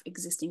build off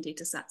existing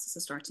data sets as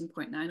a starting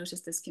point. Now, I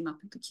noticed this came up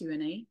in the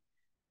Q&A,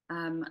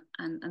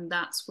 and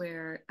that's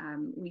where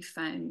we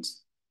found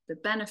the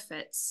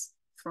benefits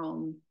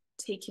from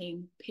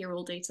taking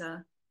payroll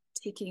data,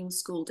 taking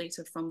school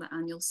data from the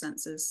annual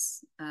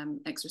census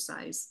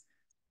exercise,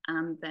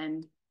 and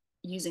then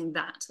using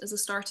that as a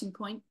starting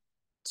point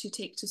to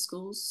take to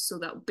schools, so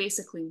that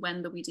basically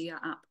when the Wedia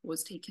app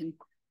was taken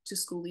to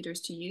school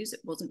leaders to use,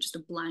 it wasn't just a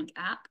blank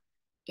app.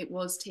 It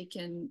was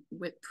taken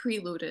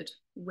preloaded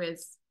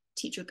with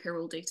teacher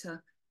payroll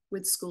data,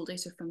 with school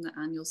data from the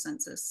annual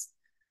census.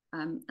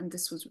 And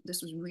this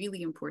was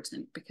really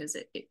important because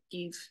it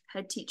gave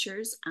head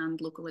teachers and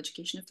local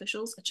education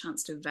officials a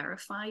chance to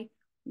verify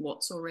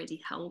what's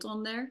already held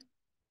on there.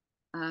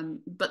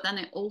 But then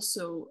it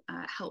also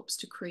helps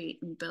to create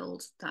and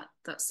build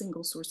that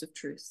single source of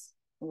truth,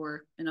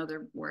 or in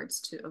other words,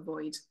 to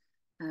avoid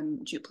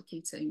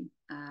duplicating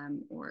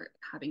or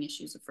having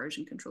issues of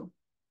version control.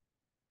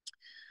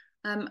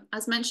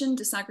 As mentioned,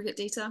 disaggregate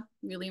data,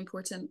 really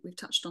important. We've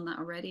touched on that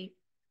already.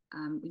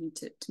 We need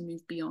to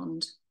move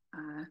beyond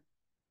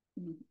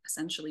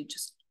essentially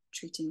just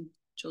treating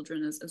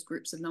children as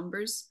groups of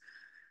numbers.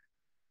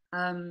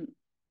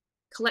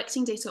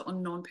 Collecting data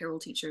on non-payroll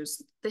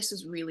teachers, this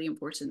is really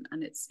important,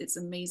 and it's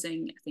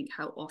amazing, I think,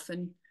 how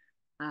often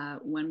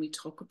when we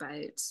talk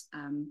about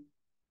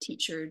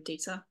teacher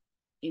data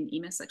in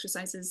EMIS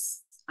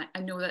exercises,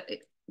 I know that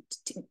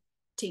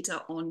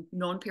data on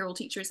non-payroll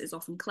teachers is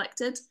often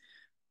collected,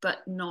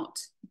 but not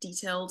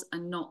detailed,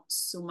 and not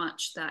so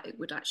much that it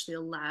would actually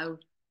allow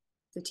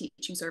the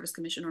Teaching Service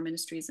Commission or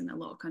ministries in a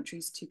lot of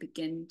countries to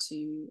begin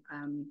to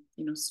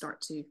start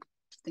to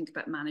think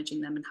about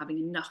managing them and having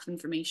enough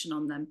information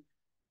on them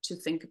to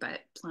think about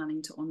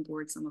planning to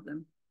onboard some of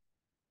them.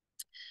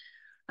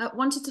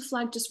 Wanted to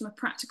flag, just from a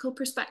practical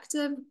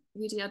perspective,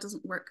 Wedia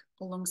doesn't work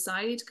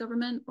alongside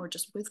government or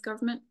just with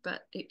government,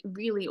 but it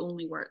really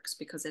only works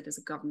because it is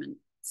a government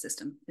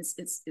system.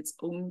 It's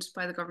owned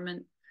by the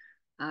government.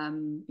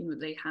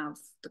 They have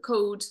the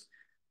code,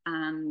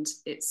 and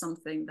it's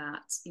something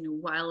that,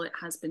 while it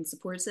has been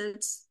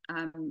supported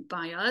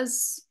by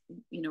us,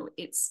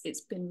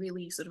 it's been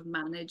really sort of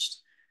managed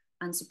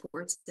and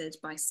supported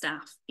by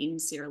staff in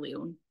Sierra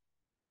Leone.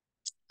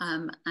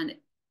 And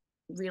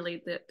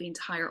really the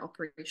entire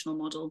operational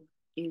model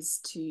is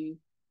to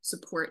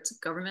support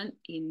government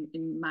in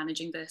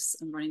managing this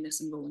and running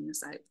this and rolling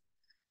this out.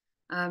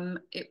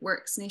 It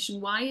works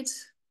nationwide.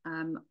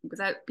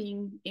 Without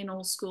being in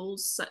all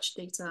schools, such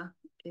data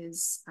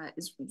is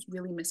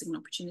really missing an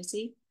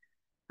opportunity.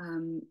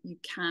 You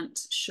can't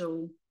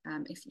show,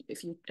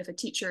 if a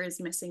teacher is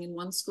missing in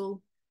one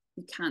school,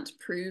 you can't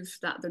prove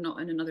that they're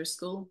not in another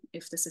school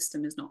if the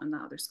system is not in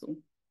that other school.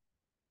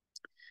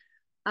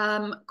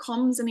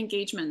 Comms and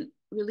engagement,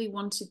 really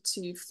wanted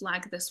to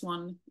flag this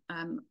one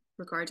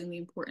regarding the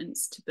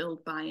importance to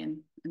build buy-in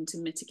and to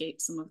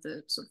mitigate some of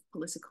the sort of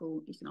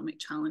political economic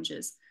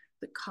challenges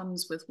that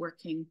comes with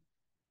working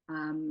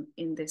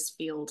in this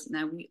field.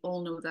 Now, we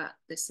all know that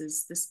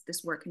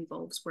this work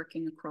involves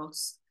working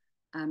across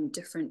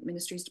different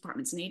ministries,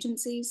 departments, and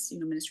agencies,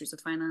 ministries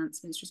of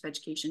finance, ministries of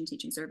education,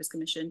 teaching service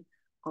commission,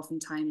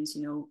 oftentimes,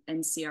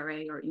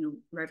 NCRA or,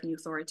 revenue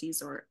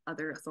authorities or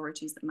other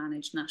authorities that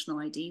manage national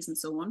IDs and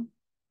so on.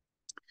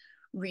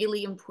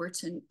 Really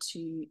important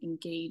to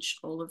engage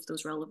all of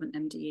those relevant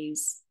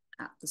MDAs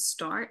at the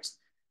start.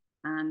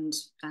 And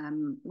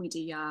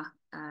WEDIA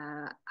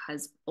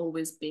has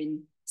always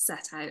been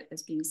set out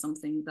as being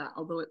something that,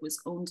 although it was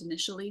owned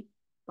initially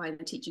by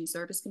the Teaching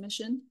Service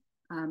Commission,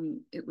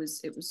 it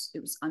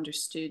was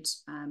understood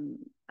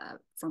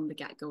from the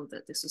get-go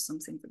that this was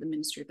something that the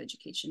Ministry of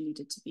Education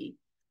needed to be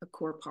a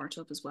core part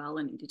of as well,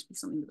 and it needed to be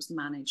something that was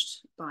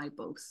managed by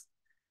both.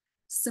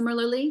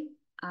 Similarly,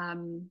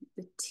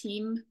 the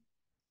team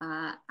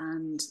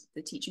and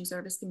the Teaching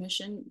Service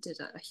Commission did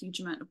a huge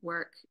amount of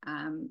work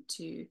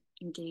to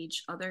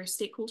engage other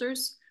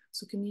stakeholders,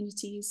 so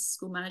communities,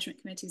 school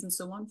management committees and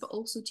so on, but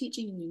also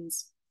teaching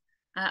unions.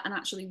 And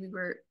actually we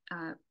were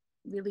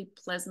really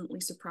pleasantly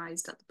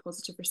surprised at the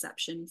positive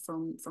reception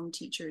from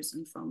teachers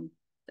and from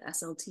the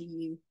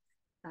SLTU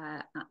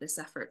at this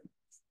effort.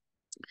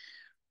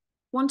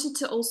 Wanted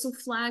to also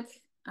flag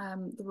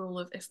the role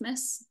of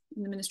EMIS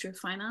in the Ministry of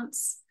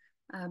Finance.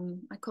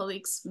 My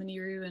colleagues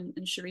Muniru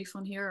and Sharif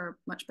on here are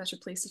much better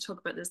placed to talk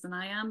about this than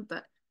I am,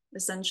 but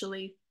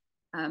essentially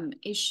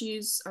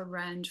issues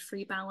around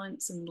free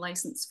balance and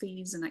license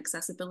fees and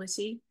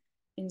accessibility.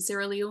 In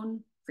Sierra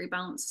Leone, free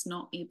balance is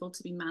not able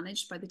to be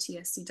managed by the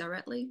TSC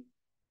directly.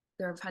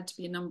 There have had to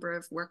be a number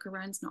of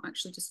workarounds, not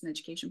actually just in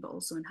education, but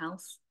also in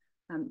health.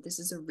 This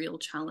is a real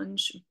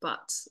challenge,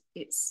 but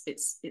it's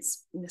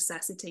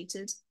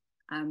necessitated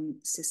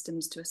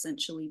systems to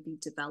essentially be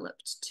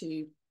developed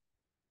to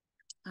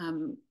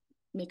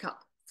make up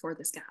for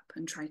this gap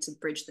and try to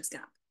bridge this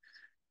gap.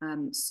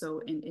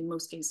 So in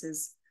most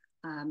cases,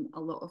 a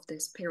lot of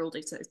this payroll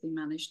data is being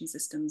managed in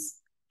systems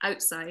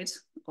outside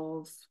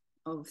of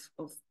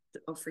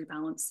free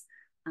balance,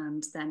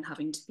 and then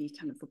having to be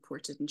kind of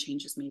reported and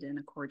changes made in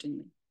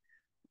accordingly.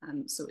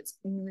 So it's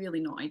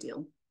really not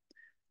ideal.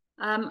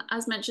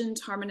 As mentioned,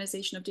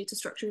 harmonization of data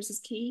structures is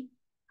key.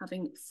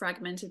 Having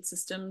fragmented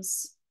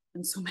systems,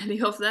 and so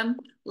many of them,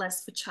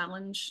 less of a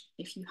challenge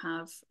if you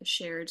have a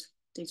shared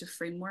data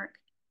framework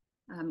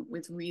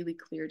with really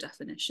clear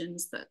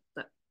definitions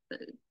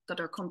that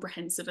are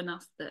comprehensive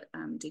enough that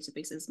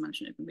databases,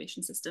 management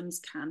information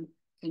systems can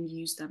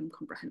use them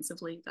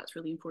comprehensively. That's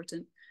really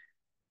important.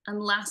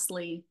 And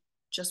lastly,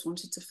 just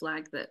wanted to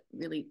flag that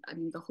really,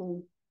 the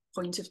whole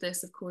point of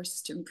this, of course,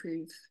 is to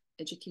improve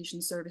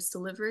education service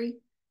delivery.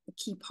 A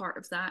key part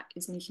of that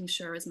is making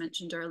sure, as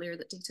mentioned earlier,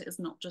 that data is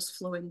not just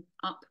flowing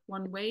up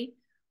one way,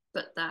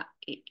 but that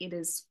it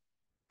is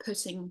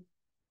putting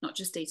not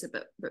just data,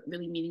 but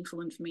really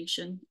meaningful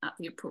information at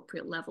the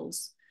appropriate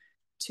levels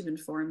to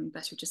inform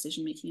better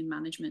decision-making and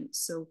management.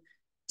 So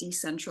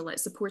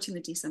supporting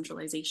the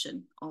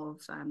decentralization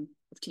of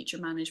teacher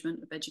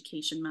management, of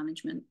education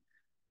management,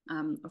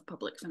 of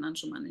public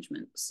financial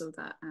management, so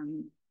that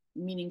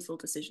meaningful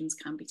decisions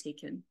can be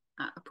taken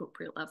at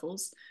appropriate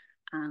levels,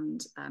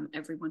 and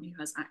everyone who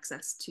has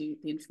access to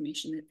the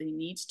information that they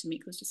need to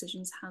make those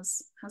decisions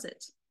has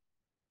it.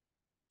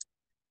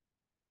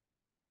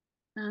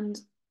 And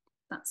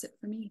that's it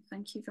for me.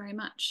 Thank you very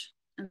much.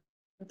 And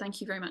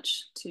thank you very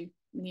much to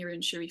Muniru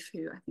and Sharif,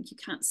 who I think you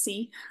can't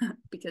see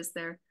because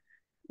they're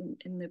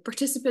in the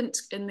participant,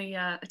 in the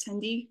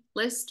attendee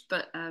list,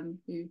 but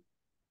who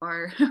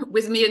are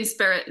with me in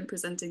spirit in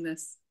presenting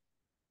this.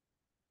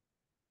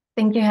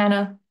 Thank you,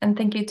 Hannah, and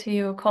thank you to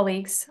your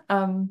colleagues.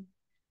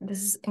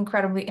 This is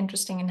incredibly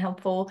interesting and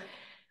helpful.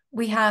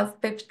 We have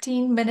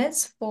 15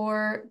 minutes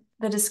for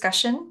the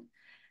discussion,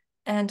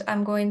 and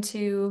I'm going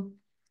to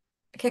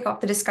kick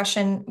off the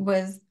discussion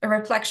with a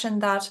reflection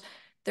that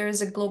there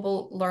is a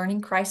global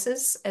learning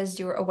crisis, as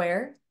you're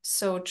aware.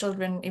 So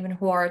children, even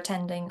who are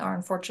attending, are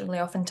unfortunately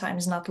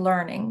oftentimes not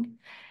learning.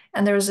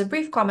 And there was a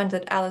brief comment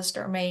that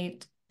Alistair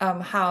made,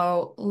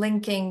 how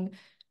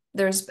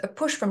there's a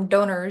push from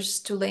donors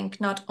to link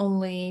not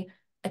only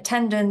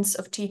attendance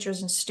of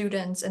teachers and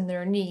students and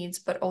their needs,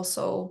 but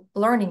also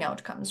learning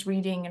outcomes,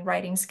 reading and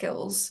writing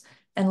skills,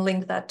 and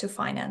link that to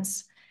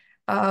finance.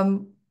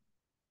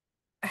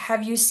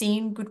 Have you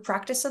seen good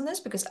practice on this?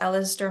 Because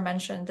Alistair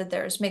mentioned that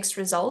there's mixed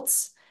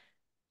results.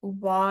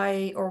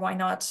 Why or why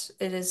not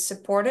it is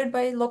supported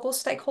by local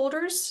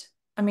stakeholders?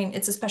 I mean,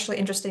 it's especially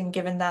interesting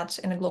given that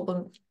in a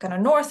global kind of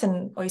north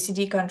and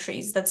OECD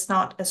countries, that's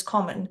not as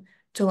common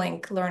to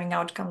link learning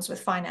outcomes with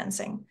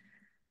financing.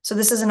 So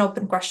this is an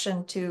open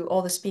question to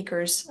all the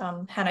speakers.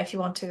 Hannah, if you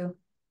want to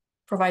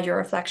provide your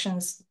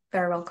reflections,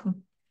 very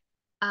welcome.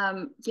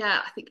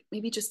 Yeah, I think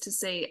maybe just to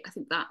say, I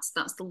think that's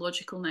the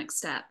logical next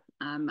step.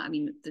 I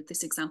mean,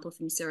 this example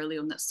from Sierra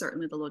Leone, that's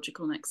certainly the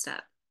logical next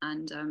step.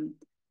 And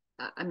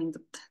I mean,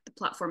 the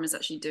platform is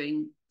actually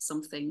doing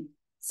something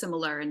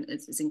similar and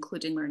is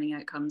including learning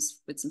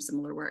outcomes with some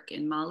similar work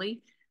in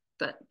Mali.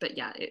 But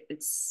yeah,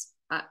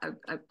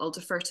 I'll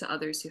defer to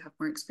others who have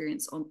more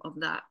experience of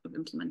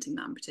implementing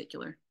that in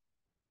particular.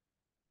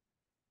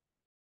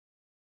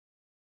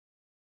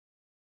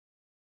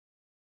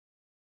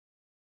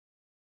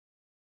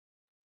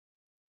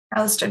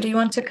 Alistair, do you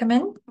want to come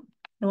in?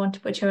 I want to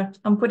put you,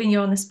 I'm putting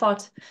you on the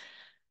spot.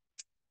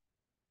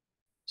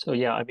 So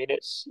yeah, I mean,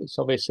 it's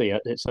obviously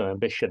it's an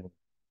ambition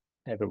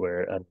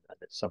everywhere, and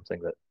it's something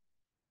that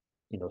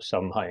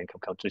some high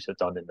income countries have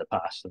done in the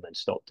past and then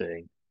stopped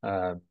doing.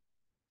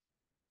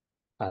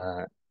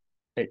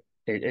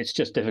 It's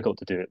just difficult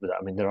to do it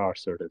without. I mean,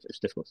 it's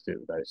difficult to do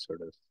it without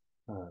sort of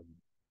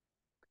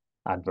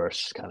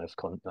adverse kind of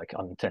like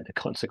unintended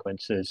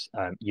consequences.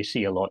 You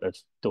see a lot of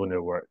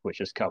donor work which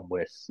has come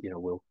with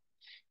we'll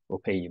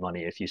pay you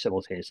money if you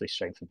simultaneously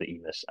strengthen the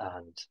EMIS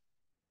and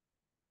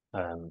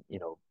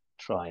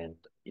try and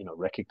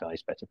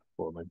recognize better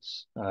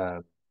performance.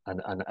 And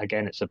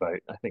again, it's about,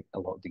 I think a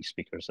lot of these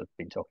speakers have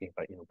been talking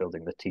about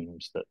building the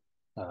teams that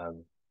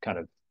kind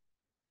of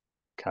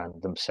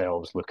can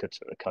themselves look at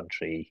sort of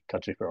country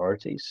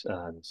priorities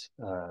and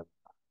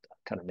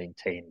kind of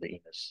maintain the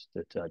EMIS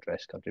to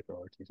address country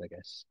priorities, I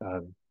guess. I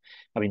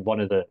mean,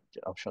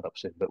 I'll shut up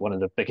soon, but one of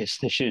the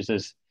biggest issues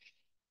is,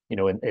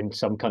 in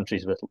some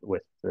countries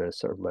with the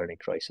sort of learning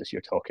crisis,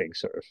 you're talking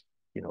sort of,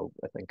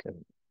 I think,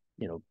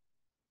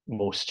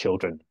 most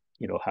children,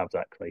 have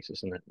that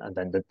crisis, and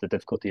then the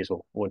difficulty is,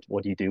 well,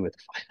 what do you do with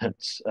the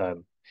finance? How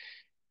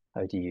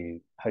do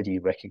you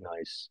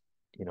recognize,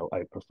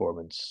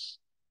 outperformance?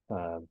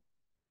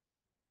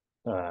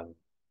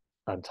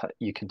 And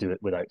you can do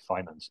it without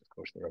finance. Of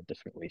course, there are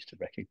different ways to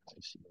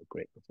recognize,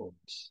 great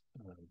performance.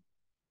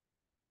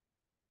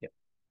 Yeah,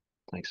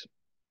 thanks.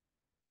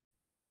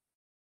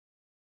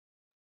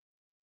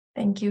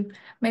 Thank you.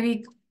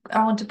 Maybe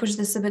I want to push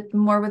this a bit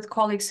more with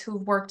colleagues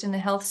who've worked in the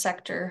health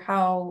sector,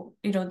 how,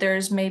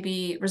 there's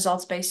maybe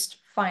results-based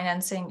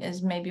financing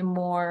is maybe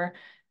more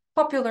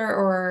popular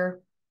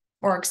or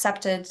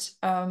accepted.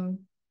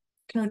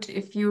 Knut,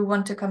 if you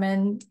want to come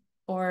in,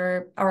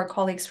 or our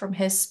colleagues from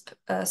HISP,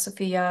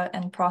 Sophia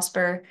and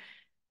Prosper,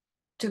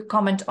 to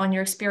comment on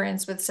your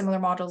experience with similar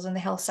models in the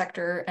health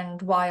sector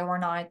and why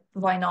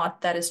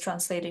not that is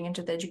translating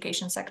into the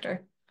education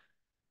sector.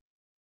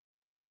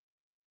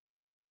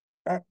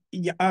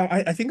 Yeah,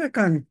 I think I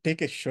can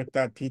take a shot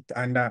at it,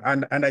 and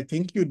I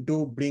think you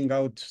do bring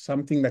out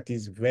something that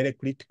is very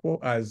critical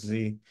as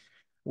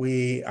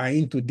we are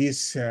into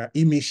this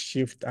image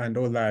shift and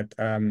all that.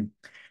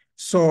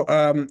 So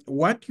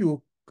what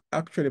you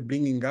actually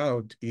bringing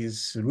out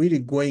is really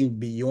going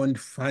beyond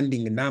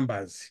funding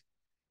numbers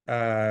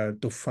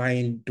to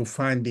funding,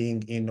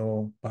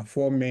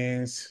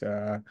 performance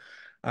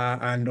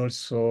and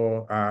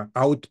also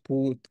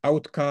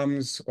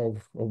outcomes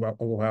of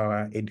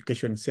our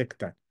education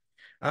sector.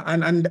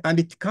 And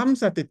it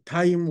comes at a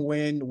time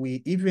when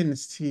we even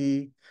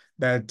see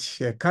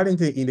that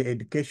currently in the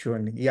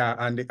education, yeah,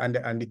 and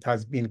it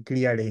has been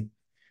clearly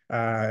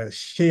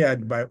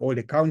shared by all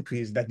the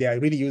countries that they are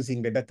really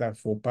using the data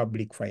for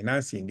public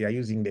financing. They are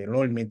using the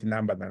enrollment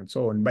numbers and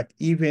so on. But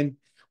even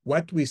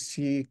what we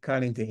see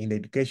currently in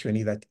education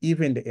is that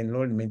even the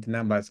enrollment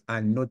numbers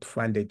are not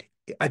funded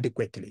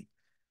adequately.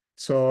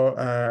 So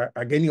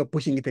again, you're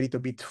pushing it a little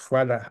bit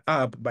further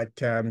up,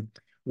 but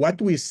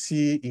what we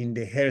see in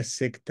the health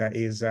sector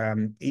is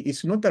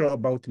it's not all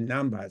about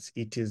numbers.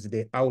 It is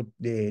the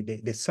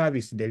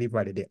service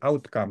delivery, the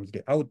outcomes,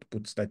 the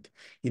outputs that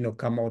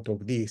come out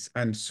of this.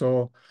 And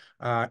so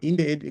in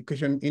the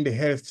education, in the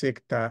health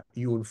sector,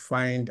 you will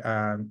find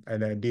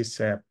this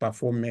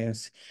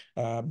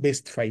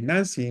performance-based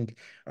financing,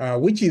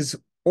 which is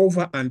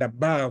over and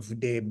above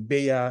the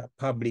bare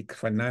public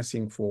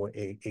financing for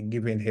a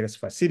given health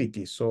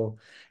facility. So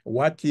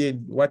what the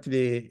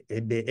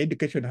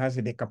education has,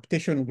 the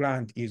capitation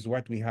grant, is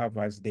what we have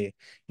as the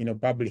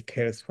public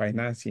health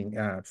financing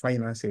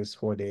finances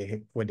for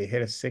the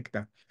health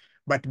sector.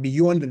 But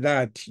beyond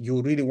that,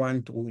 you really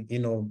want to,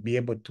 be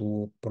able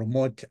to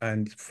promote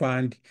and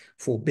fund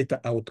for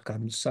better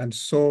outcomes. And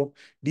so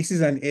this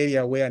is an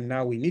area where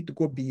now we need to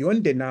go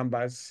beyond the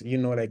numbers,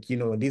 these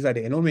are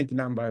the enrollment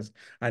numbers,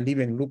 and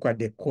even look at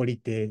the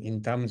quality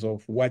in terms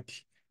of what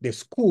the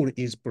school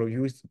is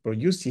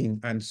producing,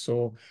 and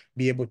so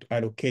be able to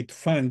allocate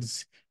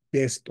funds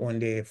based on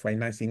the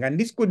financing. And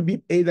this could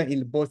be either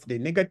in both the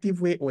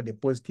negative way or the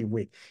positive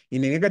way.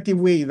 In a negative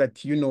way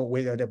that, you know,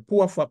 whether the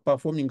poor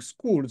performing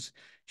schools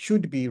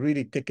should be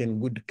really taken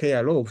good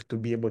care of to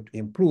be able to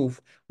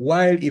improve.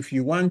 While if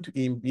you want to,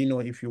 you know,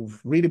 if you've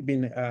really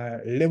been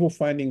level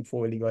funding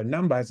for your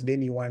numbers,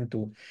 then you want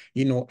to,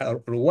 you know,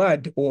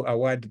 reward or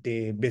award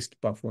the best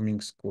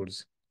performing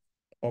schools.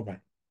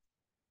 Over.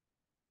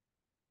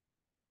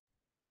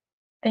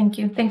 Thank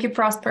you. Thank you,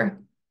 Prosper.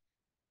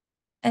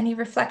 Any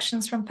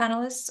reflections from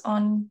panelists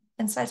on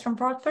insights from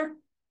Prosper?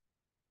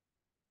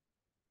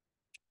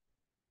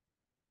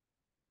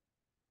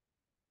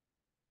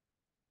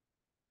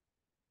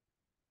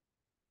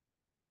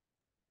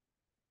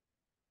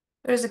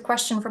 There's a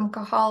question from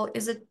Kahal.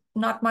 Is it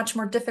not much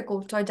more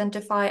difficult to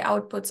identify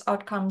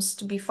outcomes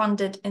to be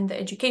funded in the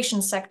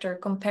education sector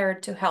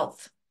compared to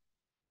health?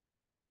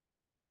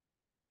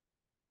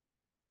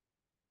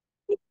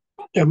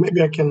 Yeah,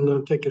 maybe I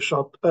can take a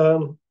shot.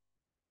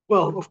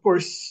 Well, of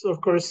course,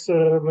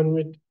 when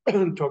we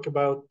talk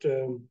about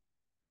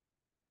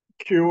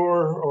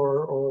cure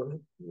or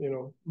you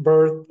know,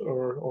 birth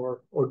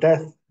or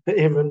death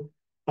even,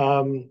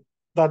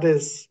 that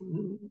is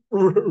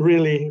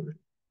really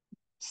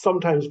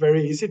sometimes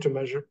very easy to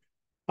measure.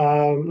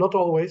 Not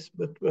always,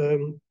 but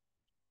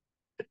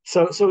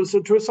so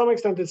to some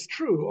extent it's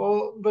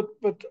true.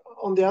 But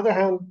on the other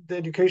hand, the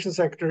education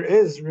sector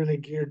is really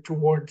geared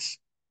towards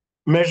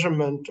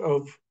measurement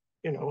of,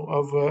 you know,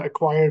 of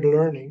acquired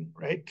learning,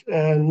 right?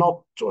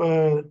 Not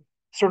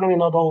certainly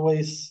not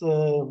always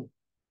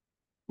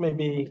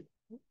maybe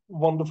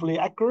wonderfully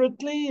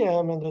accurately,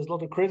 and there's a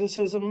lot of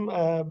criticism,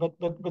 but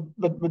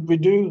we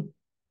do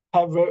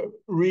have a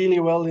really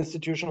well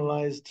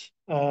institutionalized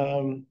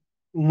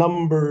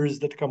numbers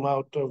that come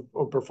out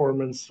of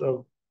performance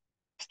of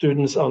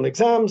students on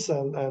exams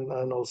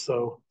and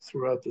also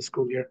throughout the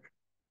school year.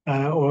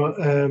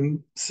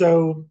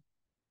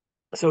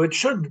 So it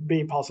should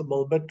be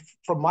possible, but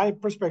from my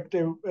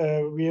perspective,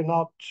 we are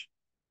not.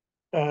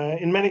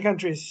 In many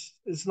countries,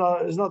 it's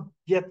not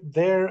yet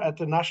there at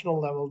the national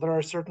level. There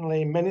are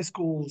certainly many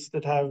schools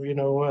that have, you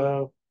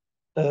know,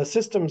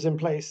 systems in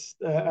place,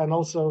 and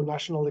also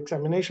national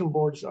examination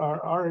boards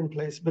are in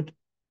place. But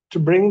to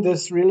bring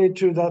this really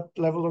to that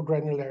level of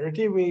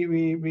granularity,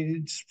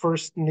 we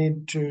first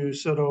need to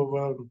sort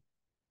of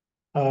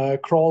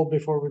crawl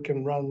before we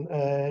can run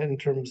in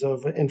terms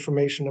of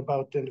information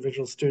about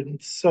individual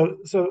students. So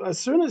as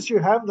soon as you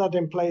have that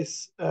in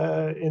place,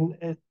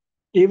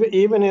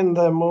 even in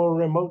the more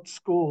remote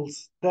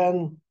schools,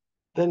 then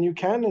you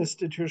can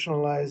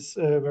institutionalize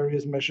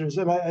various measures.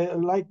 And I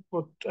like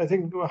what I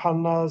think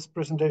Hanna's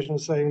presentation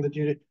is saying, that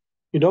you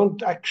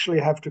don't actually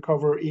have to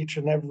cover each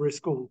and every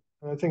school.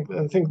 And I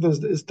think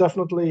there's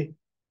definitely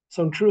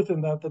some truth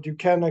in that you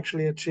can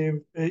actually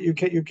achieve.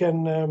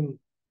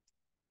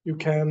 You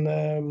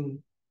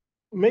can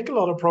make a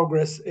lot of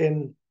progress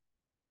in,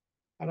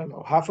 I don't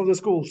know, half of the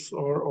schools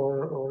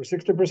or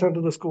 60%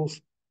 of the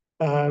schools,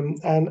 and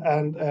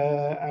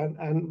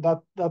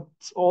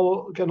that's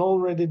all can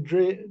already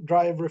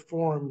drive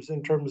reforms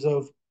in terms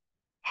of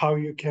how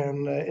you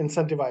can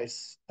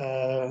incentivize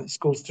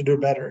schools to do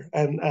better,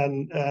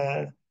 and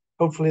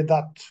hopefully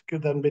that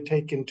could then be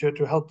taken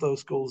to help those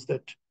schools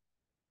that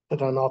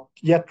are not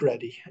yet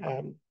ready.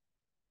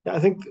 I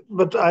think,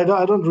 but I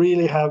don't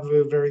really have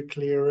a very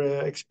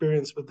clear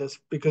experience with this,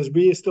 because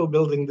we are still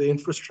building the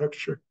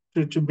infrastructure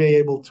to be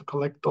able to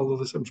collect all of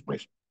this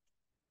information.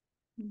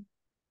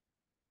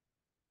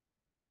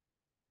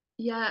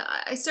 Yeah,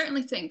 I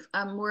certainly think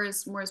more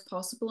is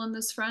possible on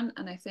this front,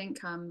 and I think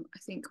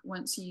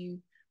once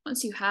you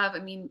have, I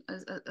mean,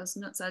 as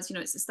Nut says, you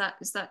know, it's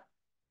that.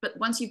 But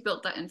once you've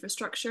built that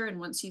infrastructure, and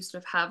once you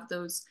sort of have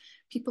those,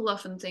 people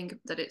often think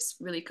that it's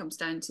really comes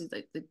down to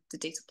the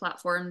data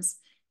platforms.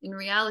 In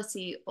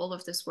reality, all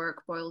of this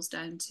work boils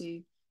down to,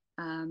 you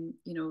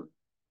know,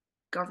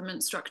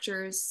 government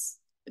structures,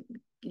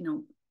 you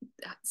know,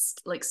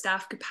 like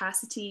staff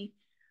capacity,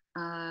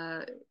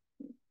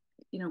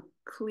 you know,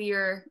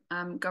 clear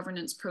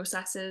governance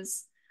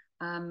processes,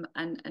 and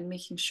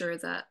making sure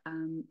that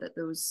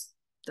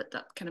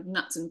that kind of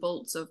nuts and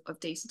bolts of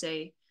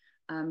day-to-day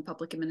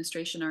public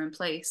administration are in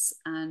place.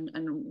 And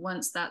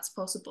once that's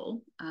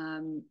possible,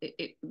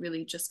 it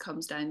really just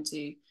comes down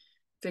to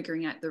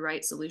figuring out the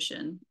right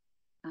solution,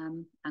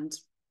 and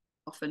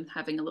often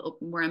having a little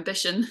more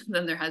ambition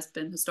than there has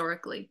been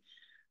historically.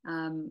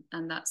 And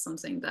that's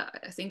something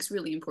that I think is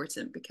really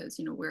important, because,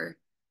 you know,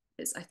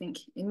 I think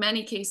in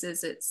many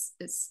cases it's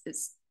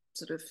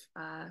sort of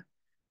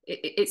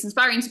it's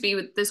inspiring to be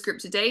with this group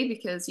today,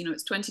 because, you know,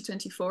 it's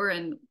 2024,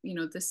 and, you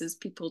know, this is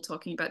people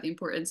talking about the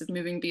importance of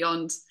moving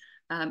beyond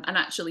and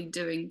actually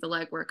doing the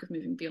legwork of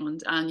moving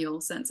beyond annual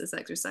census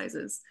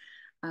exercises,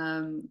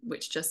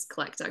 which just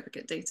collect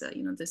aggregate data.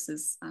 You know, this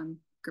is a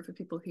group of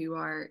people who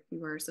are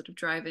sort of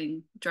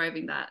driving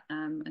that,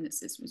 and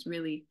it's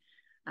really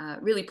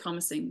really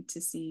promising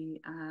to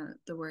see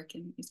the work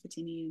in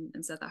Eswatini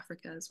and South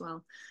Africa as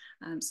well.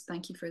 So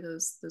thank you for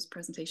those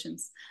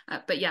presentations.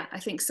 But yeah, I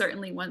think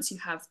certainly once you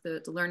have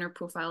the learner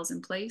profiles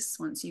in place,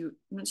 once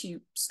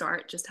you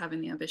start just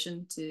having the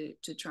ambition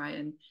to try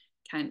and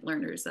count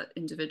learners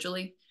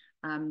individually,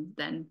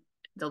 then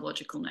the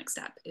logical next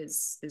step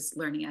is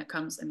learning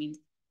outcomes. I mean,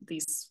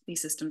 these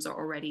systems are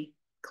already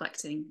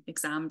collecting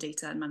exam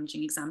data and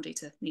managing exam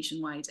data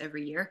nationwide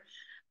every year.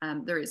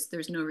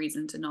 There's no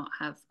reason to not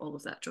have all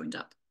of that joined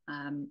up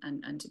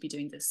and to be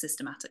doing this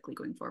systematically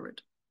going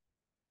forward.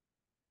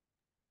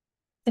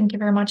 Thank you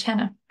very much,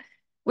 Hannah.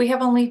 We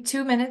have only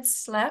 2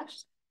 minutes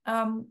left.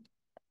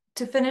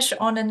 To finish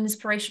on an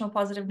inspirational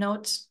positive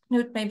note,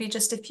 Knut, maybe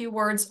just a few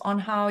words on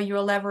how you're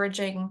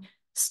leveraging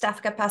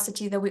staff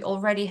capacity that we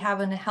already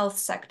have in the health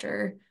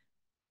sector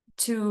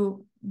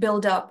to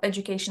build up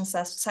education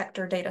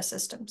sector data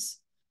systems.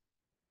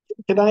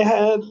 Can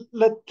I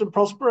let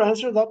Prosper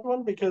answer that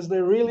one? Because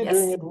they're really Yes.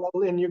 doing it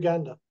well in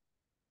Uganda.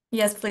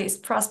 Yes, please.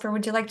 Prosper,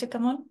 would you like to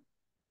come on?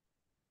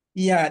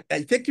 Yeah,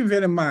 thank you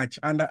very much.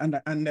 And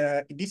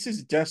this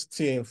is just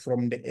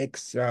from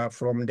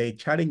the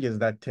challenges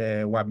that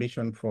were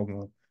mentioned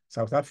from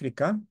South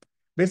Africa.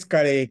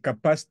 Basically,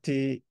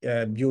 capacity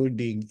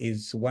building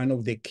is one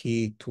of the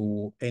key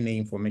to any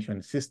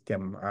information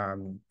system,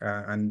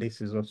 and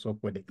this is also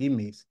for the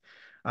EMIS.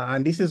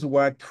 And this is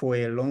what for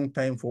a long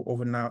time, for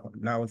over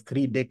now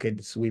 3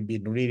 decades, we've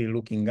been really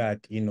looking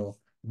at,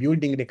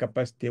 building the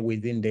capacity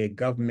within the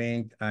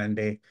government and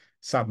the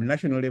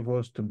subnational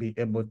levels to be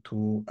able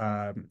to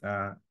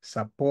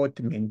support,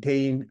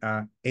 maintain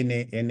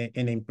any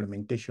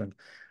implementation.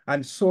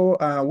 And so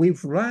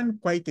we've run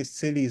quite a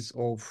series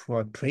of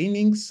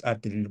trainings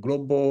at the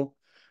global,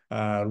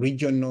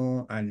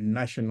 regional, and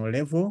national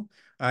level,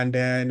 and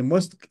then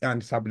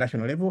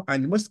subnational level.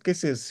 And in most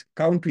cases,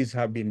 countries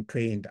have been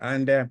trained.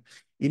 And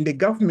in the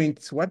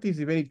government, what is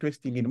very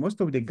interesting, in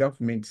most of the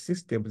government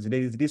systems, there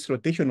is this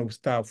rotation of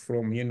staff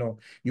from,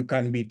 you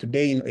can be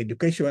today in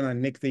education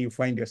and next day you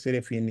find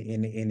yourself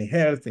in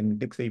health, and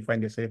next day you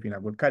find yourself in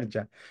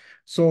agriculture.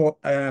 So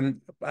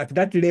at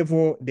that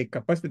level, the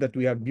capacity that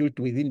we have built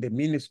within the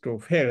Ministry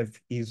of Health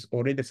is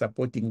already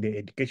supporting the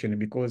education,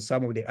 because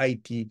some of the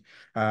IT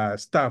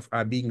staff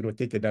are being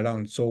rotated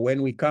around. So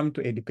when we come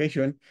to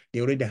education, they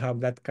already have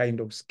that kind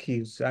of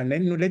skills. And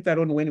then later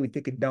on, when we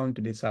take it down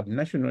to the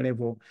subnational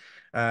level,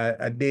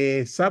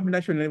 the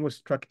subnational level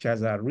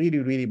structures are really,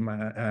 really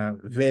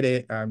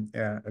very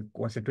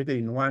concentrated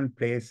in one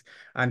place.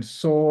 And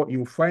so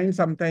you find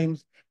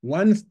sometimes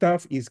one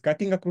staff is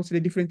cutting across the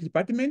different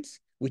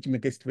departments, which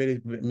makes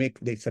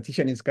the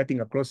statistician is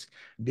cutting across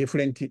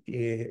different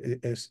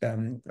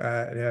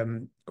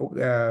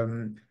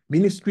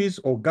ministries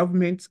or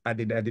governments at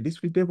the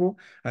district level.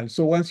 And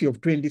so once you've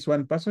trained this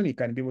one person, he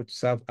can be able to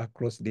serve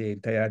across the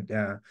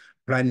entire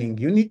planning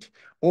unit.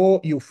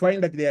 Or you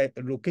find that they are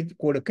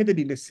co-located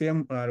in the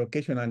same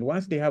location, and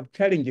once they have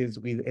challenges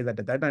with either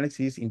data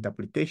analysis,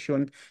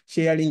 interpretation,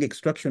 sharing,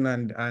 extraction,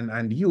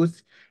 and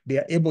use, they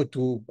are able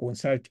to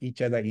consult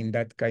each other in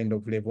that kind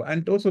of level,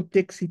 and also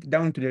takes it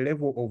down to the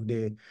level of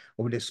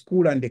the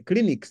school and the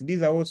clinics.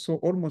 These are also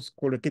almost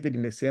co-located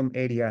in the same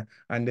area,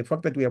 and the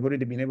fact that we have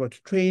already been able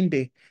to train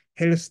the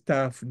health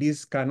staff,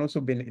 this can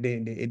also be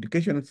the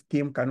education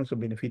team can also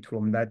benefit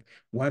from that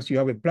once you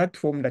have a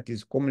platform that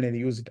is commonly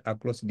used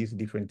across these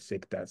different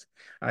sectors.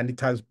 And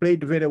it has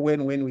played very well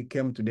when we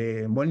came to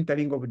the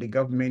monitoring of the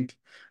government,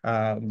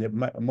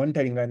 the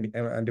monitoring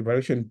and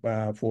evaluation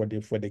for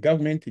the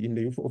government in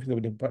the office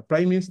of the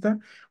Prime Minister,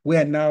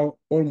 where now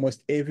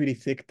almost every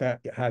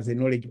sector has a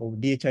knowledge of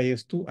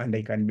DHIS2, and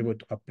they can be able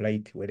to apply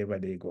it wherever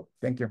they go.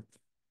 Thank you.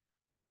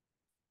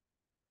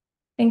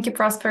 Thank you,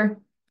 Prosper.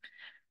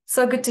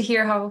 So good to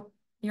hear how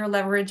you're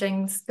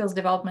leveraging skills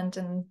development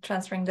and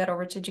transferring that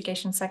over to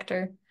education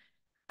sector.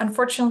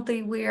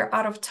 Unfortunately, we're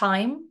out of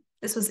time.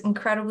 This was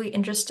incredibly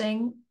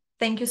interesting.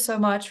 Thank you so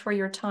much for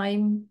your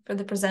time, for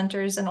the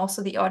presenters, and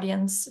also the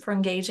audience for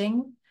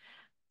engaging.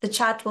 The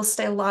chat will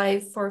stay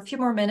live for a few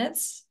more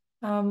minutes,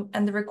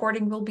 and the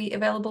recording will be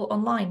available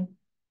online.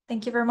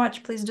 Thank you very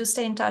much. Please do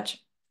stay in touch.